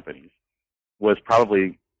newsreel companies was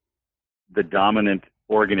probably the dominant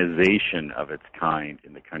organization of its kind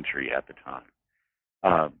in the country at the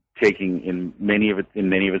time, taking in many of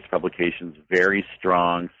its publications very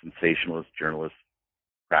strong sensationalist journalist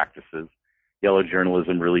practices. Yellow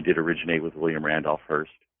journalism really did originate with William Randolph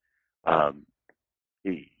Hearst.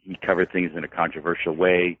 He covered things in a controversial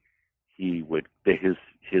way.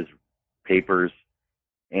 His papers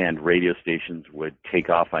and radio stations would take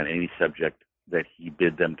off on any subject that he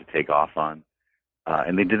bid them to take off on,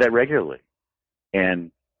 and they did that regularly.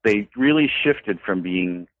 And they really shifted from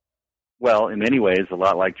being, well, in many ways, a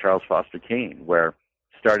lot like Charles Foster Kane, where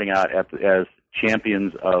starting out as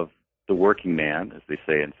champions of the working man, as they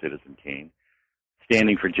say in Citizen Kane,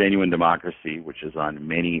 standing for genuine democracy, which is on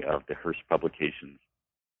many of the Hearst publications'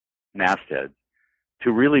 mastheads,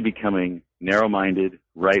 to really becoming narrow-minded,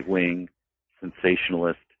 right-wing,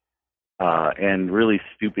 sensationalist, and really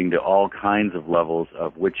stooping to all kinds of levels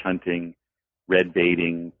of witch hunting, red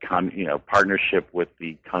baiting, partnership with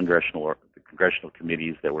the congressional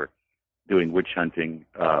committees that were doing witch hunting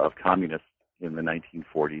of communists in the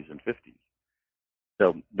 1940s and 50s.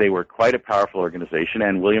 So they were quite a powerful organization,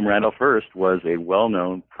 and William Randolph Hearst was a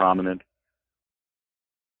well-known, prominent,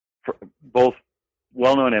 both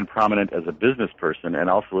well-known and prominent as a business person and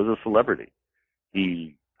also as a celebrity.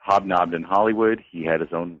 He hobnobbed in Hollywood. He had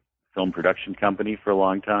his own film production company for a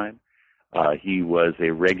long time. He was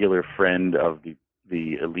a regular friend of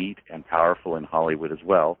the elite and powerful in Hollywood as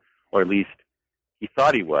well, or at least he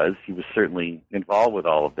thought he was. He was certainly involved with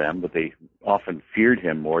all of them, but they often feared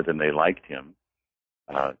him more than they liked him.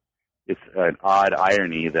 It's an odd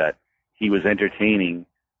irony that he was entertaining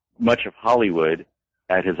much of Hollywood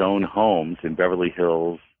at his own homes in Beverly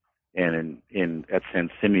Hills and at San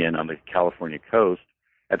Simeon on the California coast.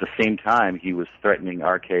 At the same time, he was threatening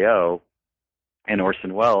RKO and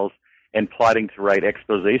Orson Welles and plotting to write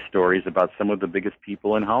expose stories about some of the biggest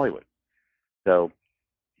people in Hollywood. So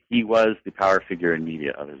he was the power figure in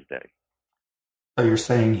media of his day. So you're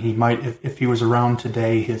saying he might, if he was around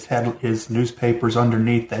today, his newspapers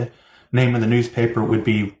underneath the name of the newspaper would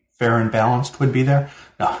be Fair and Balanced would be there?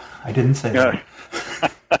 No, I didn't say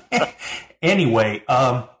that. Anyway,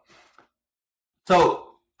 so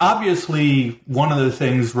obviously one of the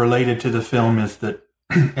things related to the film is that,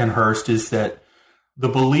 and Hearst, is that the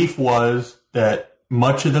belief was that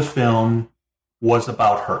much of the film was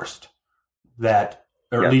about Hearst, that,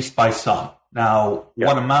 or at least by some. Now,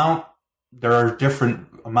 what amount? There are different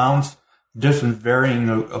amounts, different varying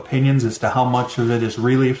opinions as to how much of it is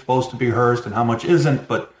really supposed to be Hearst and how much isn't,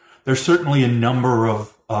 but there's certainly a number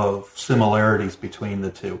of similarities between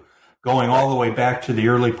the two, going all the way back to the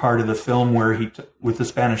early part of the film where with the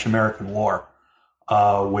Spanish-American War,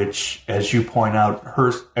 which, as you point out,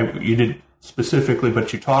 Hearst, you didn't specifically,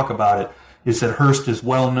 but you talk about it, is that Hearst is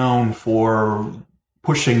well known for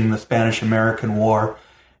pushing the Spanish-American War.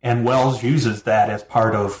 And Welles uses that as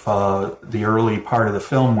part of the early part of the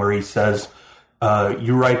film where he says,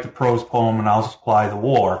 you write the prose poem and I'll supply the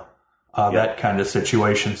war, that kind of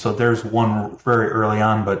situation. So there's one very early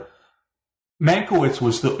on. But Mankiewicz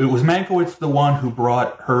was Mankiewicz the one who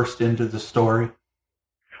brought Hearst into the story?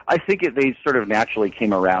 I think they sort of naturally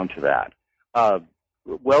came around to that.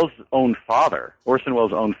 Welles' own father, Orson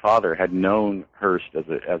Welles' own father, had known Hearst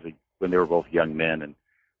when they were both young men and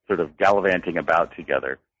sort of gallivanting about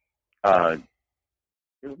together.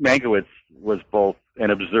 Mankiewicz was both an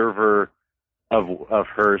observer of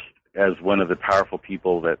Hearst as one of the powerful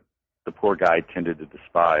people that the poor guy tended to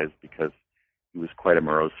despise because he was quite a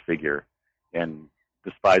morose figure and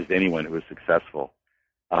despised anyone who was successful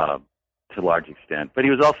to a large extent. But he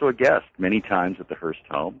was also a guest many times at the Hearst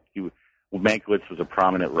home. Mankiewicz was a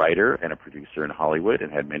prominent writer and a producer in Hollywood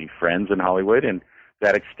and had many friends in Hollywood, and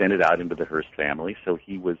that extended out into the Hearst family. So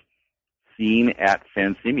he was seen at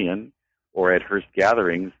San Simeon or at Hearst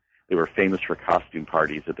gatherings. They were famous for costume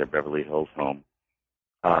parties at their Beverly Hills home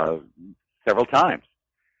several times.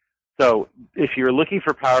 So if you're looking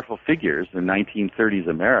for powerful figures in 1930s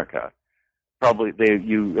America, probably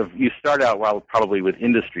you start out probably with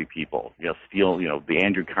industry people, the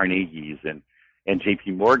Andrew Carnegies and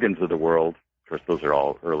J.P. Morgans of the world. Of course, those are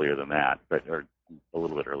all earlier than that, or a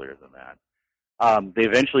little bit earlier than that. They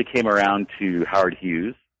eventually came around to Howard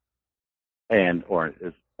Hughes, or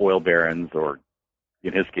as oil barons, or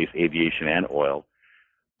in his case, aviation and oil.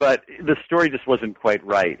 But the story just wasn't quite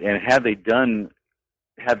right. And I think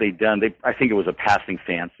it was a passing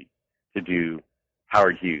fancy to do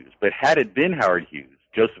Howard Hughes. But had it been Howard Hughes,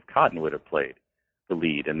 Joseph Cotten would have played the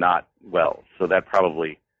lead and not Welles. So that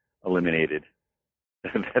probably eliminated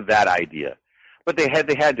that idea. But they had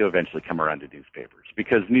to eventually come around to newspapers,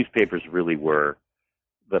 because newspapers really were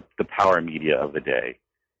the power media of the day.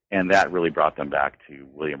 And that really brought them back to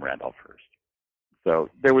William Randolph Hearst. So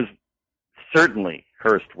there was certainly,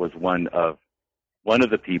 Hearst was one of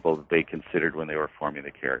the people that they considered when they were forming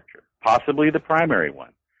the character. Possibly the primary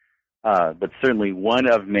one, but certainly one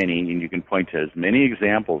of many, and you can point to as many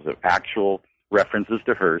examples of actual references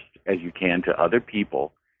to Hearst as you can to other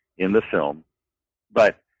people in the film.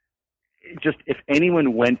 But just if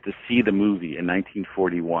anyone went to see the movie in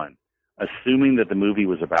 1941, assuming that the movie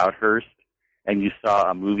was about Hearst, and you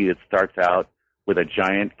saw a movie that starts out with a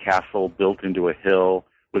giant castle built into a hill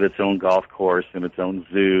with its own golf course and its own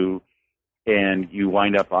zoo, and you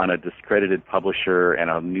wind up on a discredited publisher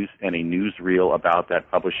and a newsreel about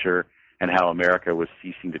that publisher and how America was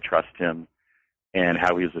ceasing to trust him and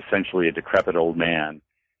how he was essentially a decrepit old man.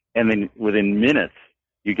 And then within minutes,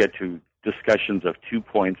 you get to discussions of 2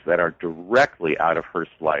 points that are directly out of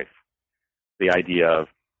Hearst's life. The idea of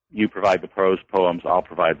you provide the prose poems, I'll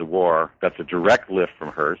provide the war. That's a direct lift from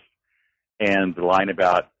Hearst. And the line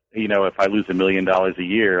about, if I lose $1 million a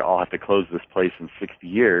year, I'll have to close this place in 60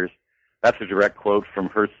 years. That's a direct quote from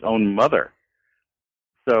Hearst's own mother.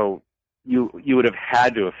 So you would have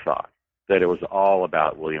had to have thought that it was all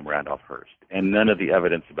about William Randolph Hearst, and none of the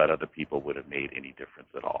evidence about other people would have made any difference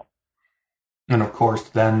at all. And of course,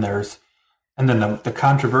 then the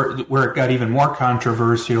controversy where it got even more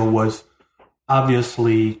controversial was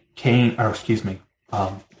obviously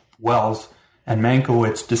Wells and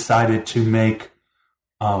Mankiewicz decided to make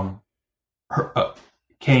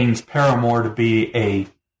Kane's paramour to be a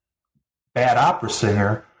bad opera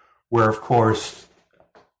singer, where of course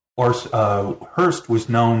Hearst was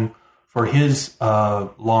known for his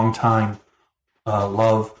longtime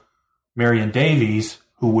love, Marion Davies,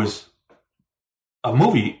 who was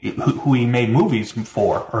who he made movies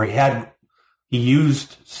for, or he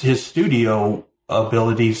used his studio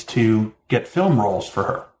abilities to get film roles for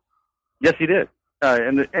her. Yes, he did.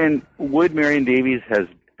 And would Marion Davies have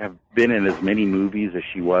been in as many movies as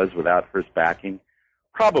she was without Hearst backing?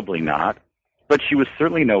 Probably not. But she was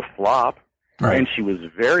certainly no flop. Right. And she was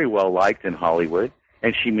very well liked in Hollywood.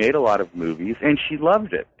 And she made a lot of movies. And she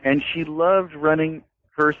loved it. And she loved running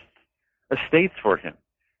Hearst's estates for him.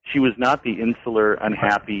 She was not the insular,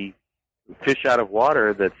 unhappy fish out of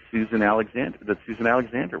water that Susan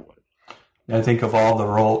Alexander was. I think of all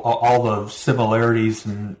the similarities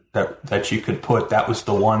and that you could put. That was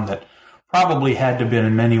the one that probably had to have been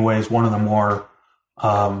in many ways one of the more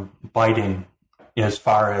biting, as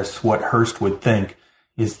far as what Hearst would think,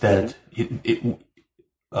 is that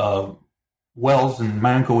Wells and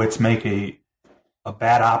Mankiewicz make a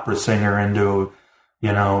bad opera singer into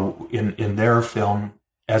in their film,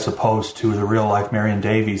 as opposed to the real life Marion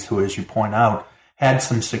Davies, who, as you point out, had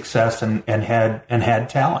some success and had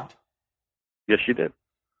talent. Yes, she did.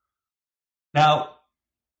 Now,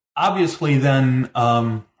 obviously, then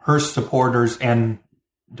Hearst supporters, and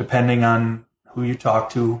depending on who you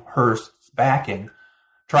talk to, Hearst's backing,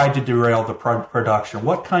 tried to derail the production.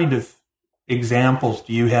 What kind of examples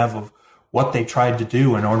do you have of what they tried to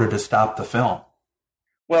do in order to stop the film?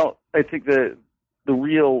 Well, I think the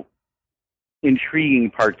real intriguing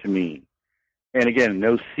part to me, and again,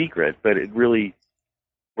 no secret, but we're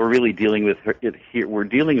really dealing with it here. We're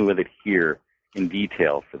dealing with it here in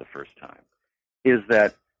detail for the first time, is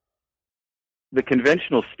that the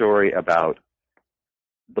conventional story about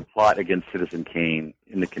the plot against Citizen Kane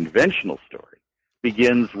in the conventional story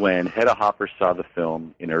begins when Hedda Hopper saw the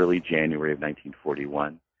film in early January of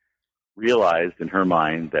 1941, realized in her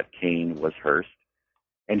mind that Kane was Hearst,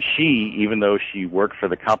 and she, even though she worked for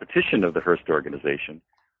the competition of the Hearst organization,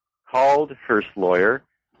 called Hearst's lawyer,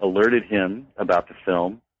 alerted him about the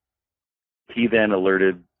film. He then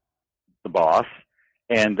alerted the boss,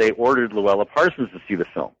 and they ordered Luella Parsons to see the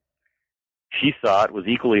film. She saw it, was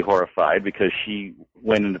equally horrified because she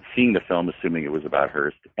went into seeing the film assuming it was about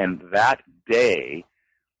Hearst, and that day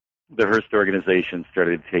the Hearst organization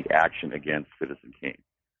started to take action against Citizen Kane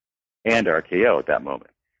and RKO at that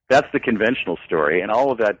moment. That's the conventional story, and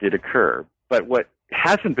all of that did occur, but what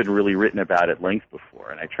hasn't been really written about at length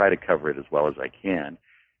before, and I try to cover it as well as I can,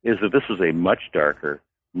 is that this was a much darker,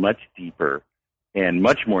 much deeper, and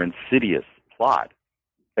much more insidious plot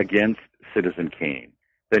against Citizen Kane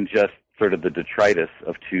than just sort of the detritus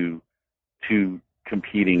of two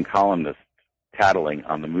competing columnists tattling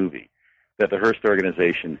on the movie. That the Hearst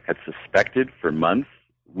organization had suspected for months,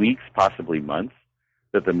 weeks, possibly months,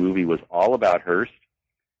 that the movie was all about Hearst.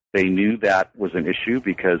 They knew that was an issue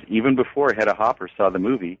because even before Hedda Hopper saw the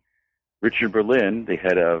movie, Richard Berlin, the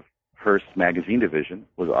head of Hearst's magazine division,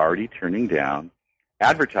 was already turning down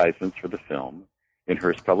advertisements for the film in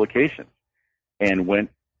Hearst publications. And when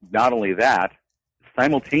not only that,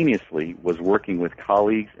 simultaneously was working with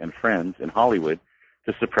colleagues and friends in Hollywood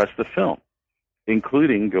to suppress the film,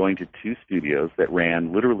 including going to 2 studios that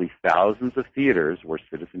ran literally thousands of theaters where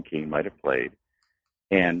Citizen Kane might have played,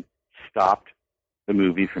 and stopped the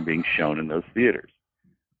movie from being shown in those theaters.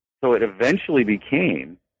 So it eventually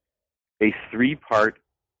became a 3-part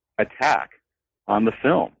attack on the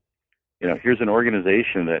film. Here's an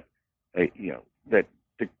organization that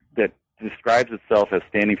that describes itself as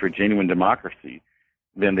standing for genuine democracy.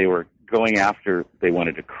 Then they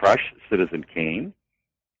wanted to crush Citizen Kane.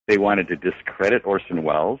 They wanted to discredit Orson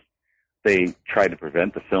Welles. They tried to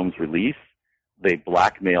prevent the film's release. They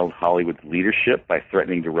blackmailed Hollywood's leadership by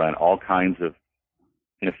threatening to run all kinds of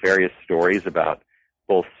nefarious stories about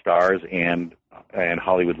both stars and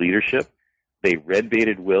Hollywood leadership. They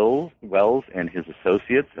red-baited Wells and his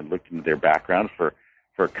associates and looked into their background for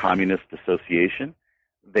a communist association.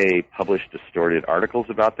 They published distorted articles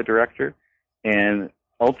about the director, and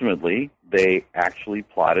ultimately they actually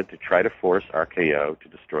plotted to try to force RKO to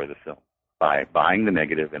destroy the film by buying the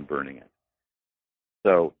negative and burning it.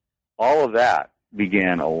 So all of that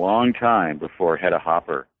began a long time before Hedda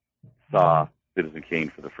Hopper saw Citizen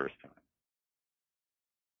Kane for the first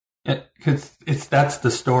time. That's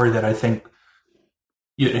the story that I think,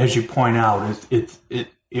 as you point out,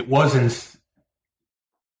 it wasn't.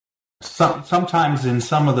 Sometimes in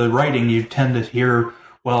some of the writing, you tend to hear,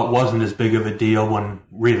 well, it wasn't as big of a deal when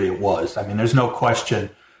really it was. I mean, there's no question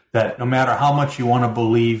that no matter how much you want to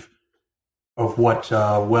believe of what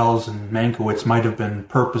Wells and Mankiewicz might have been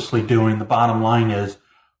purposely doing, the bottom line is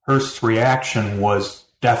Hearst's reaction was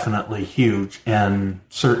definitely huge and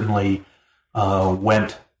certainly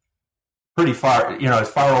went pretty far, as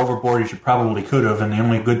far overboard as you probably could have. And the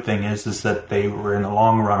only good thing is that they were in the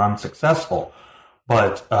long run unsuccessful.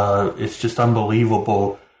 But it's just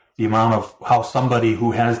unbelievable the amount of how somebody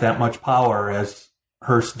who has that much power as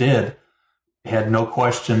Hearst did had no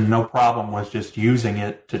question, no problem with just using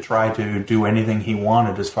it to try to do anything he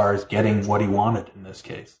wanted as far as getting what he wanted in this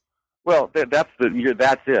case. Well, that's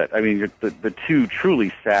it. I mean, the two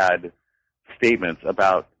truly sad statements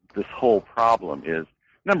about this whole problem is,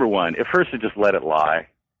 number one, if Hearst had just let it lie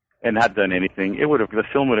and not done anything, the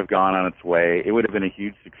film would have gone on its way. It would have been a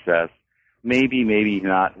huge success. Maybe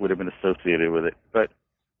not would have been associated with it, but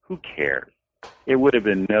who cares? It would have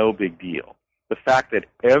been no big deal. The fact that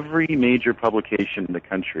every major publication in the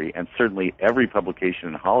country, and certainly every publication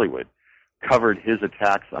in Hollywood, covered his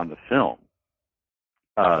attacks on the film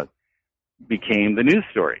became the news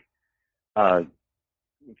story,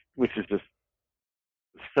 which is just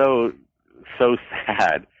so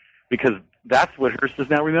sad, because that's what Hearst is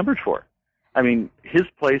now remembered for. I mean, his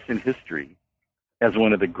place in history as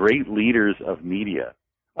one of the great leaders of media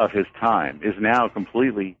of his time is now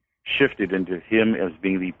completely shifted into him as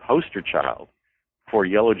being the poster child for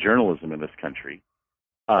yellow journalism in this country,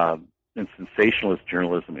 and sensationalist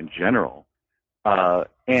journalism in general,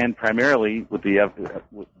 and primarily with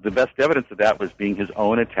the best evidence of that was being his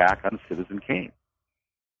own attack on Citizen Kane.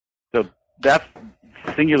 So that's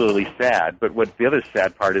singularly sad, but what the other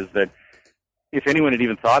sad part is that if anyone had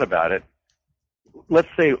even thought about it, let's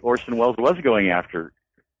say Orson Welles was going after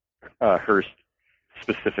Hearst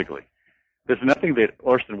specifically. There's nothing that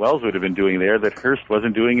Orson Welles would have been doing there that Hearst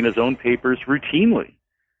wasn't doing in his own papers routinely.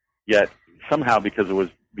 Yet somehow, because it was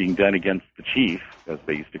being done against the chief, as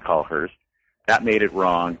they used to call Hearst, that made it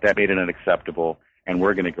wrong, that made it unacceptable, and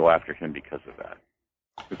we're going to go after him because of that.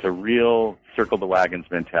 It's a real circle the wagons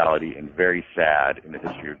mentality, and very sad in the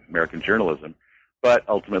history of American journalism, but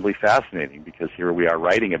ultimately fascinating, because here we are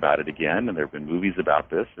writing about it again, and there have been movies about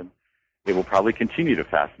this, and it will probably continue to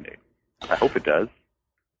fascinate. I hope it does.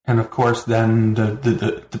 And of course, then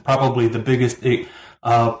probably the biggest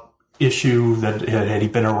issue that had he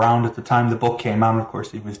been around at the time the book came out, of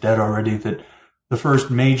course he was dead already, that the first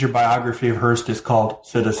major biography of Hearst is called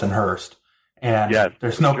Citizen Hearst. And yes,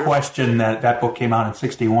 there's no question that book came out in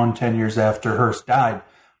 1961, 10 years after Hearst died,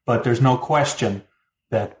 but there's no question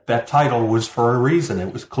that title was for a reason.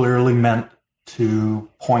 It was clearly meant to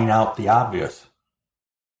point out the obvious.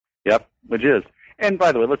 Yep, which is. And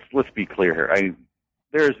by the way, let's be clear here.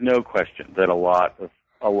 There is no question that a lot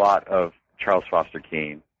of Charles Foster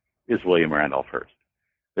Kane is William Randolph Hearst.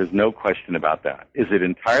 There's no question about that. Is it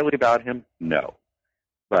entirely about him? No.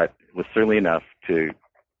 But it was certainly enough to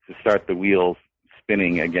start the wheels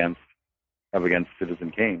spinning against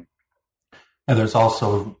Citizen Kane. And there's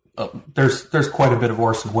also there's quite a bit of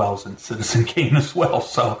Orson Welles in Citizen Kane as well.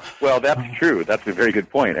 So that's true. That's a very good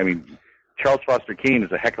point. I mean, Charles Foster Kane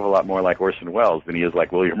is a heck of a lot more like Orson Welles than he is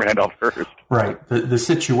like William Randolph Hearst. Right. The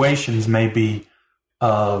situations may be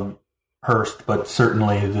Hearst, but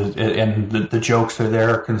certainly the jokes are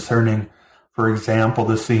there concerning, for example,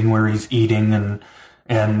 the scene where he's eating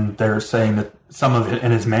and they're saying that some of it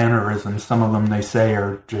in his mannerisms, some of them they say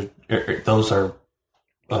those are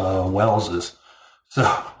Wells's.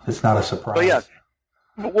 So it's not a surprise. Well, yeah.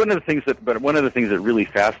 But one of the things that really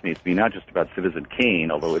fascinates me, not just about Citizen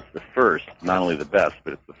Kane, although it's the first, not only the best,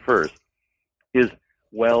 but it's the first, is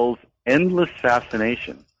Welles' endless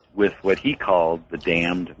fascination with what he called the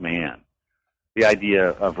damned man. The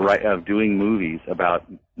idea of doing movies about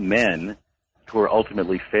men who are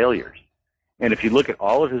ultimately failures. And if you look at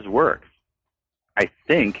all of his works, I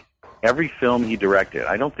think every film he directed,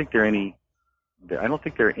 I don't think there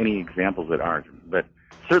are any examples that aren't, but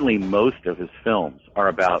certainly most of his films are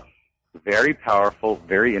about very powerful,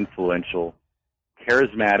 very influential,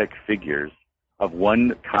 charismatic figures of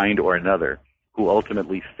one kind or another who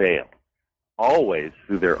ultimately fail, always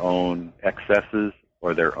through their own excesses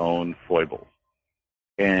or their own foibles.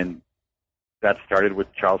 And that started with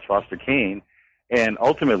Charles Foster Kane, and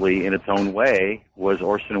ultimately, in its own way, was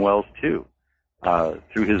Orson Welles too.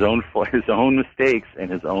 Through his own mistakes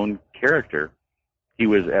and his own character, he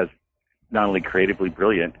was as not only creatively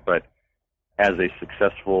brilliant, but as a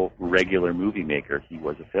successful regular movie maker, he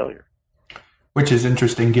was a failure. Which is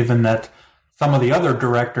interesting, given that some of the other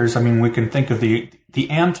directors, I mean, we can think of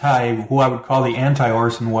who I would call the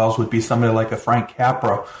anti-Orson Welles would be somebody like a Frank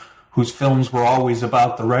Capra, whose films were always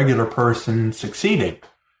about the regular person succeeding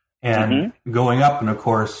and going up. And of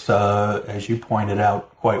course, as you pointed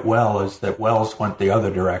out quite well, is that Welles went the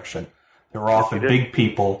other direction. There were often big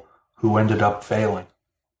people who ended up failing.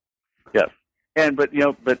 Yes.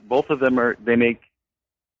 But both of them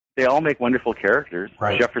they all make wonderful characters.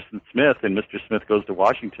 Right. Jefferson Smith in Mr. Smith Goes to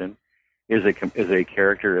Washington is a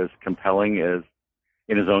character as compelling as,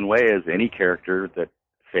 in his own way, as any character that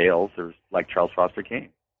fails, or like Charles Foster Kane.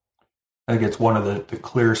 I think it's one of the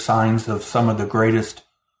clear signs of some of the greatest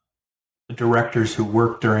directors who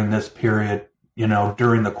worked during this period,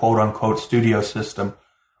 during the quote-unquote studio system,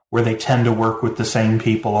 where they tend to work with the same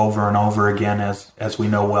people over and over again, as we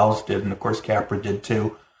know Welles did, and of course Capra did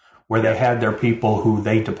too, where they had their people who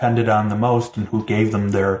they depended on the most and who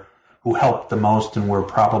who helped the most and were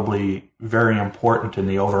probably very important in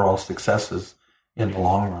the overall successes in the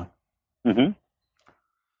long run. Mm-hmm.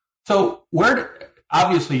 So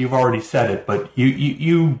obviously you've already said it, but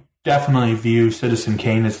you definitely view Citizen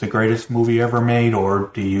Kane as the greatest movie ever made, or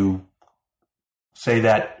do you say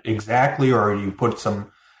that exactly, or do you put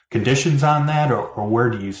some conditions on that, or where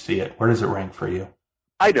do you see it? Where does it rank for you?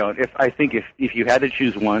 I don't. I think if you had to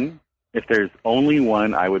choose one, if there's only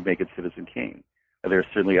one, I would make it Citizen Kane. There are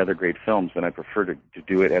certainly other great films, and I prefer to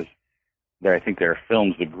do it as I think there are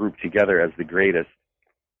films that group together as the greatest.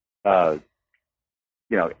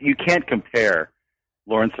 You can't compare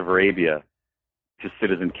Lawrence of Arabia to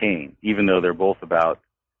Citizen Kane, even though they're both about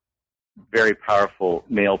very powerful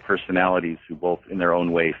male personalities who both in their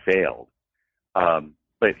own way failed.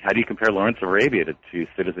 But how do you compare Lawrence of Arabia to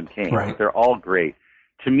Citizen Kane? Right. They're all great.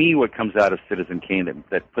 To me, what comes out of Citizen Kane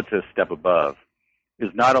that puts it a step above is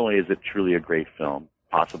not only is it truly a great film,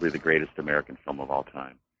 possibly the greatest American film of all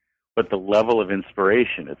time, but the level of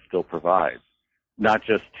inspiration it still provides, not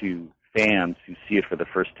just to fans who see it for the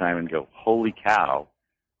first time and go, holy cow,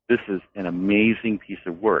 this is an amazing piece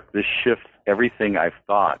of work. This shifts everything I've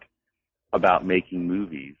thought about making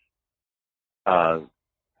movies or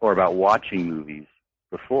about watching movies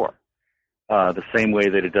before. The same way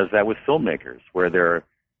that it does that with filmmakers, where there are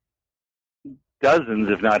dozens,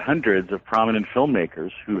 if not hundreds, of prominent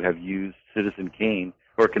filmmakers who have used Citizen Kane,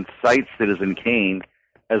 or can cite Citizen Kane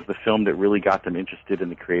as the film that really got them interested in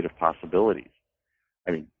the creative possibilities.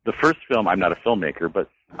 I mean, the first film, I'm not a filmmaker, but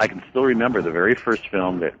I can still remember the very first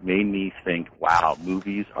film that made me think, wow,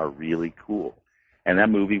 movies are really cool. And that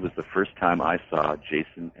movie was the first time I saw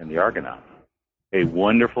Jason and the Argonauts, a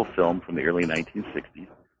wonderful film from the early 1960s.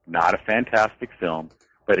 Not a fantastic film,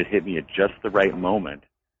 but it hit me at just the right moment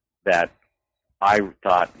that I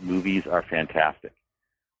thought movies are fantastic.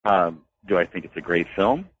 Do I think it's a great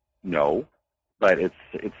film? No, but it's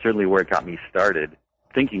certainly where it got me started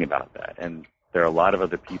thinking about that. And there are a lot of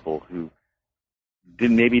other people who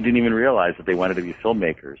didn't even realize that they wanted to be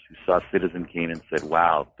filmmakers, who saw Citizen Kane and said,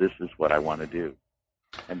 wow, this is what I want to do.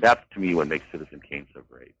 And that's, to me, what makes Citizen Kane so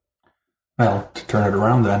great. Well, to turn it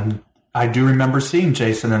around then, I do remember seeing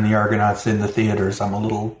Jason and the Argonauts in the theaters. I'm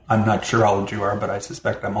not sure how old you are, but I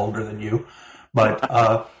suspect I'm older than you. But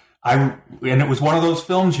and it was one of those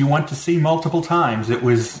films you went to see multiple times. It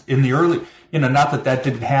was in the early, not that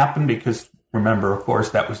didn't happen, because remember, of course,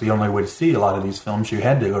 that was the only way to see a lot of these films. You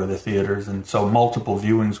had to go to the theaters, and so multiple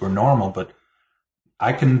viewings were normal. But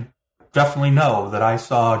I can definitely know that I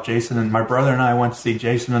saw Jason, and my brother and I went to see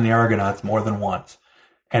Jason and the Argonauts more than once.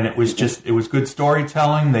 And it was good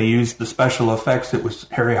storytelling. They used the special effects. It was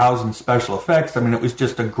Harryhausen's special effects. I mean, it was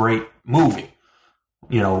just a great movie.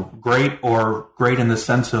 Great in the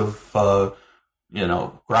sense of,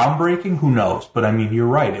 groundbreaking. Who knows? But I mean, you're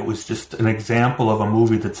right. It was just an example of a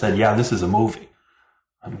movie that said, yeah, this is a movie.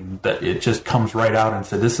 I mean, that it just comes right out and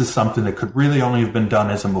said, this is something that could really only have been done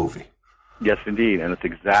as a movie. Yes, indeed. And that's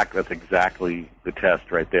exactly the test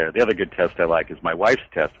right there. The other good test I like is my wife's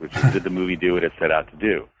test, which is, did the movie do what it set out to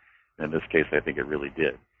do? And in this case, I think it really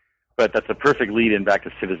did. But that's a perfect lead-in back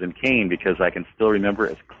to Citizen Kane, because I can still remember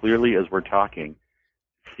as clearly as we're talking,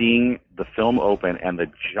 seeing the film open and the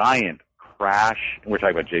giant crash, and we're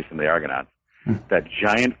talking about Jason the Argonauts, that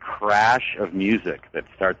giant crash of music that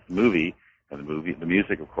starts the movie, And the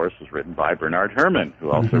music, of course, was written by Bernard Herrmann,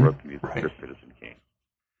 who also wrote the music for Citizen Kane.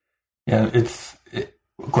 Yeah,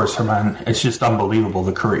 of course, Herrmann, it's just unbelievable,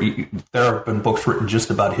 the career. There have been books written just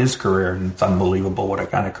about his career, and it's unbelievable what a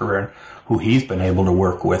kind of career, who he's been able to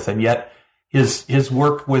work with. And yet, his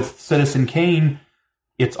work with Citizen Kane,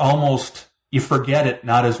 it's almost, you forget it,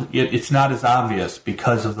 it's not as obvious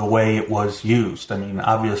because of the way it was used. I mean,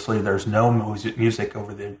 obviously, there's no music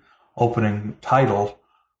over the opening title,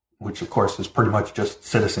 which, of course, is pretty much just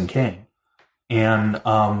Citizen Kane. And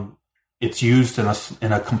it's used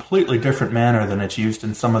in a completely different manner than it's used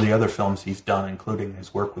in some of the other films he's done, including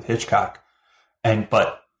his work with Hitchcock.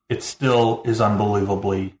 But it still is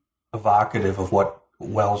unbelievably evocative of what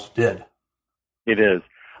Welles did. It is.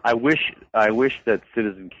 I wish that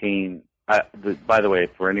Citizen Kane, by the way,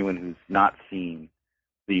 for anyone who's not seen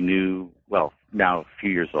the new, well, now a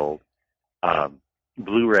few years old,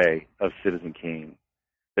 Blu-ray of Citizen Kane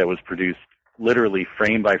that was produced literally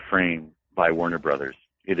frame by frame by Warner Brothers.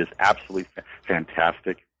 It is absolutely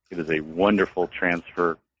fantastic. It is a wonderful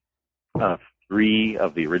transfer of 3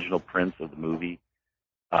 of the original prints of the movie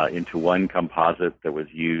into one composite that was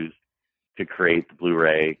used to create the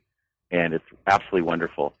Blu-ray, and it's absolutely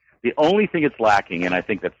wonderful. The only thing it's lacking, and I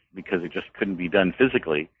think that's because it just couldn't be done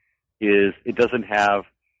physically, is it doesn't have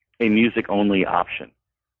a music-only option.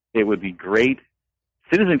 It would be great.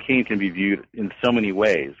 Citizen Kane can be viewed in so many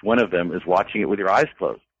ways. One of them is watching it with your eyes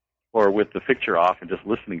closed, or with the picture off and just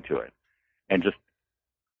listening to it, and just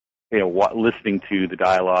listening to the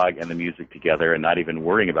dialogue and the music together, and not even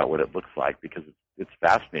worrying about what it looks like, because it's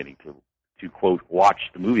fascinating to quote watch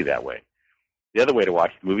the movie that way. The other way to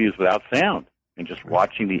watch the movie is without sound and just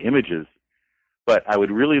watching the images. But I would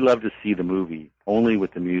really love to see the movie only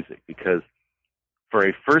with the music, because for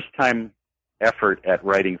a first-time effort at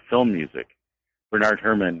writing film music, Bernard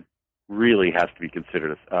Herrmann really has to be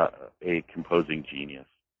considered a composing genius.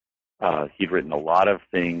 He'd written a lot of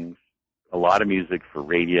things, a lot of music for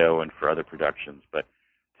radio and for other productions, but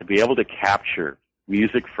to be able to capture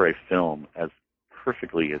music for a film as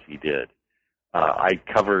perfectly as he did, I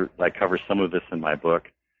cover some of this in my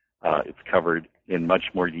book. It's covered in much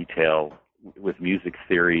more detail with music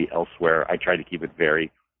theory elsewhere. I try to keep it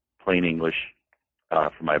very plain English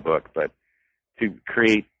for my book, but to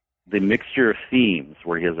create the mixture of themes,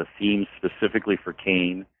 where he has a theme specifically for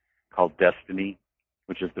Kane called Destiny,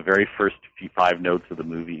 which is the very first 5 notes of the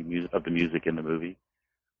movie, of the music in the movie.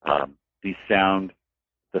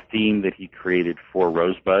 The theme that he created for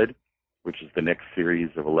Rosebud, which is the next series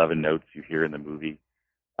of 11 notes you hear in the movie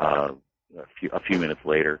a few minutes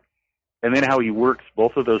later. And then how he works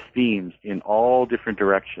both of those themes in all different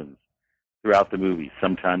directions throughout the movie,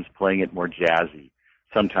 sometimes playing it more jazzy,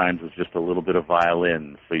 sometimes it's just a little bit of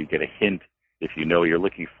violin, so you get a hint, if you know what you're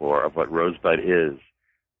looking for, of what Rosebud is.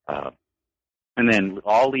 And then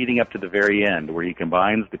all leading up to the very end, where he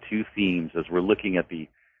combines the 2 themes as we're looking at the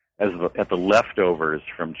leftovers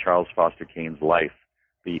from Charles Foster Kane's life,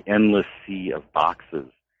 the endless sea of boxes,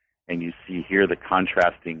 and you see here the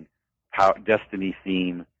contrasting Destiny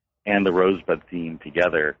theme and the Rosebud theme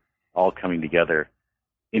together, all coming together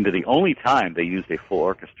into the only time they used a full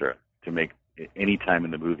orchestra to make any time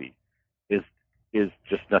in the movie, is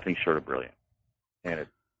just nothing short of brilliant. And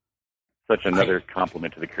it's such another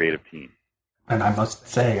compliment to the creative team. And I must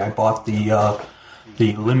say, I bought the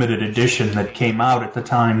limited edition that came out at the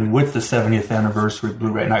time with the 70th anniversary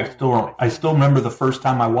Blu-ray, and I still remember the first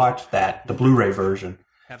time I watched that, the Blu-ray version,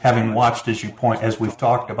 having watched, as we've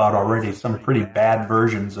talked about already, some pretty bad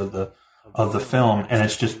versions of the film, and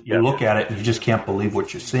it's just, you look at it and you just can't believe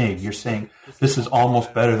what you're seeing. You're saying, this is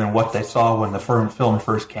almost better than what they saw when the film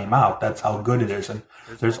first came out. That's how good it is. And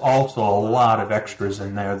there's also a lot of extras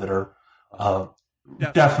in there that are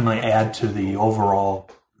definitely add to the overall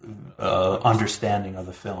understanding of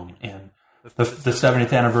the film. And the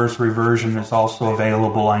 70th anniversary version is also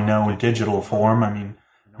available, I know, in digital form. I mean,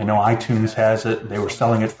 I know iTunes has it. They were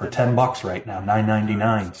selling it for $10 right now,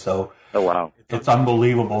 $9.99. So, oh wow, it's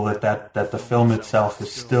unbelievable that the film itself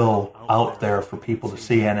is still out there for people to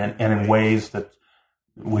see, and in ways that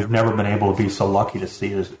we've never been able to be so lucky to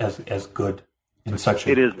see as good in such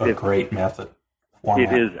a great method.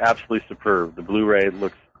 Format. It is absolutely superb. The Blu-ray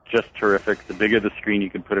looks just terrific. The bigger the screen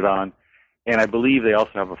you can put it on. And I believe they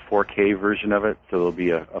also have a 4K version of it, so there'll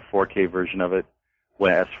be a 4K version of it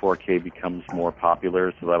as 4K becomes more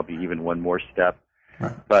popular, so that'll be even one more step.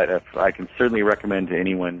 Right. But if I can certainly recommend to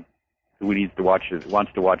anyone who wants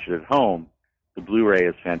to watch it at home, the Blu-ray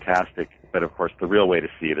is fantastic, but of course the real way to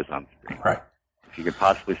see it is on screen. Right. If you could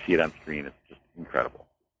possibly see it on screen, it's just incredible.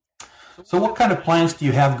 So what kind of plans do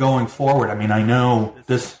you have going forward? I mean, I know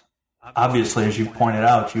this obviously, as you pointed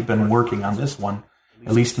out, you've been working on this one,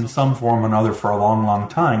 at least in some form or another, for a long, long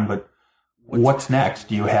time. But what's next?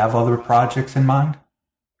 Do you have other projects in mind?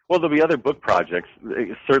 Well, there'll be other book projects.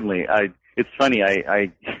 Certainly. It's funny.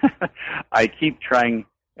 I I keep trying,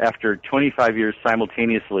 after 25 years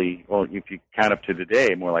simultaneously, well, if you count up to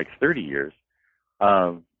today, more like 30 years,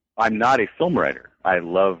 I'm not a film writer. I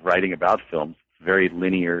love writing about films. It's a very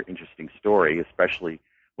linear, interesting story, especially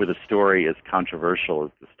with a story as controversial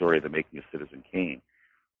as the story of The Making of Citizen Kane.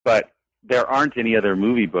 But there aren't any other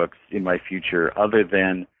movie books in my future other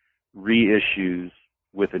than reissues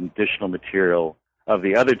with additional material of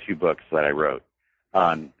the other two books that I wrote.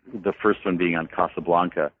 The first one being on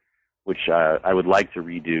Casablanca, which I would like to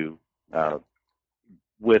redo.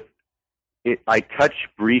 With it, I touch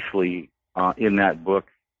briefly in that book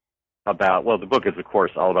about, well, the book is, of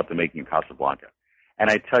course, all about the making of Casablanca. And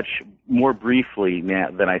I touch more briefly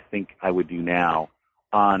than I think I would do now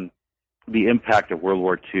on the impact of World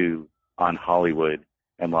War II on Hollywood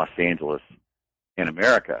and Los Angeles and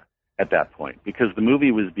America at that point, because the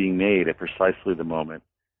movie was being made at precisely the moment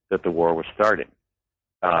that the war was starting.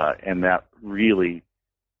 And that really,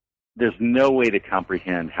 there's no way to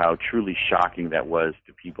comprehend how truly shocking that was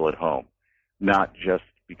to people at home, not just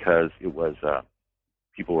because it was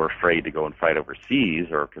people were afraid to go and fight overseas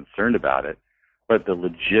or concerned about it, but the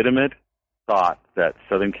legitimate thought that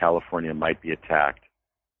Southern California might be attacked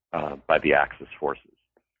by the Axis forces.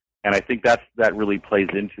 And I think that really plays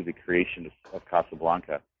into the creation of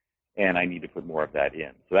Casablanca, and I need to put more of that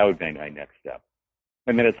in. So that would be my next step.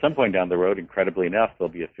 And then at some point down the road, incredibly enough,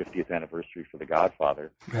 there'll be a 50th anniversary for The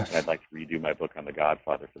Godfather, Yes. and I'd like to redo my book on The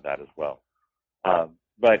Godfather for that as well.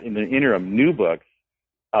 But in the interim, new books,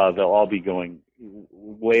 they'll all be going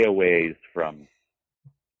way a ways from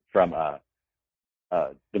the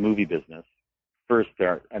movie business. First,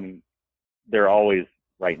 there are always,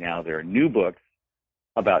 right now, there are new books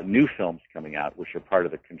about new films coming out, which are part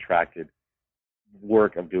of the contracted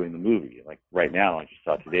work of doing the movie. Like right now, I just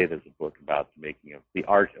saw today, there's a book about the making of The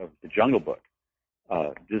Art of the Jungle Book,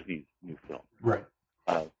 Disney's new film. Right.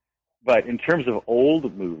 But in terms of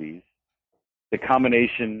old movies, the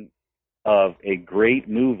combination of a great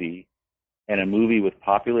movie and a movie with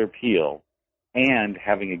popular appeal and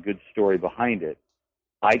having a good story behind it,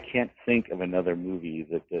 I can't think of another movie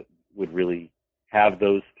that would really have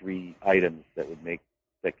those three items that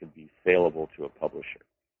could be saleable to a publisher.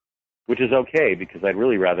 Which is okay, because I'd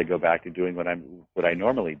really rather go back to doing what I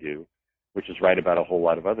normally do, which is write about a whole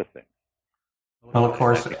lot of other things. Well, of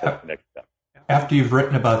course, that's the next step. After you've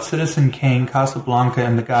written about Citizen Kane, Casablanca,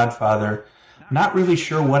 and The Godfather, not really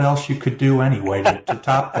sure what else you could do anyway to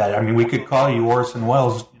top that. I mean, we could call you Orson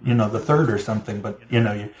Welles, the third or something, but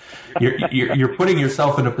you're putting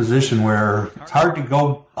yourself in a position where it's hard to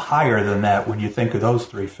go higher than that when you think of those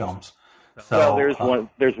three films. So, well,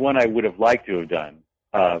 there's one I would have liked to have done,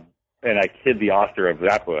 and I kid the author of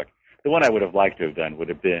that book. The one I would have liked to have done would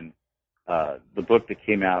have been the book that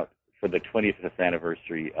came out for the 25th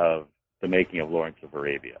anniversary of The Making of Lawrence of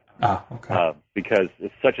Arabia. Okay. Because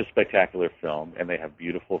it's such a spectacular film, and they have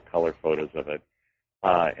beautiful color photos of it.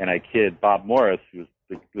 And I kid Bob Morris, who's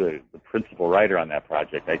the principal writer on that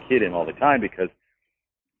project. I kid him all the time because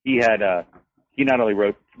he not only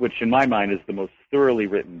wrote, which in my mind is the most thoroughly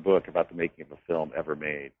written book about the making of a film ever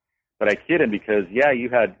made, but I kid him because, you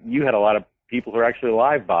had a lot of people who are actually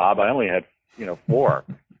alive, Bob. I only had, 4.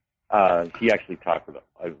 He actually talked with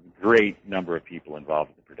a great number of people involved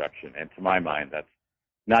in the production. And to my mind, that's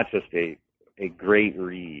not just a great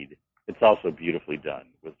read. It's also beautifully done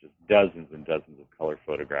with just dozens and dozens of color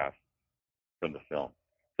photographs from the film.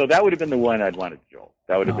 So that would have been the one I'd wanted to, Joel.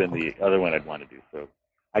 That would have been the other one I'd want to do. So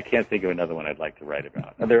I can't think of another one I'd like to write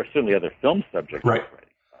about. And there are certainly other film subjects right. I'm writing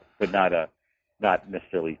about, but not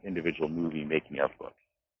necessarily individual movie making of books.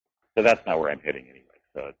 So that's not where I'm heading anyway.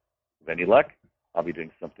 So with any luck, I'll be doing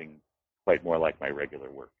something quite more like my regular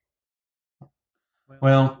work.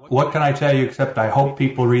 Well, what can I tell you except I hope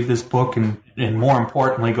people read this book and more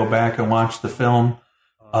importantly, go back and watch the film.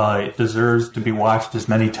 It deserves to be watched as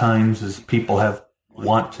many times as people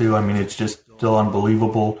want to. I mean, it's just still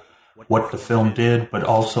unbelievable what the film did, but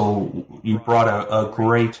also you brought a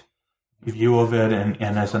great view of it and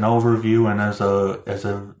as an overview and as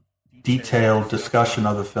a detailed discussion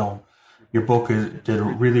of the film. Your book did a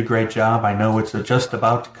really great job. I know it's just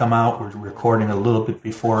about to come out. We're recording a little bit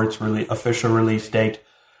before its really official release date,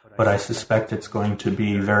 but I suspect it's going to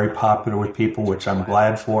be very popular with people, which I'm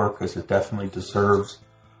glad for because it definitely deserves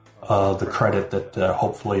the credit that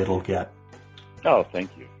hopefully it'll get. Oh, thank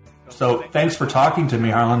you. So thanks for talking to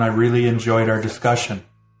me, Harlan. I really enjoyed our discussion.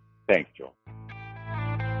 Thanks, Joel.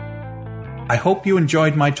 I hope you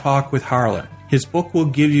enjoyed my talk with Harlan. His book will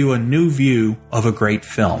give you a new view of a great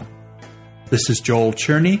film. This is Joel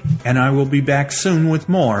Cherney, and I will be back soon with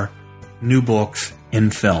more New Books in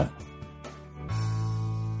Film.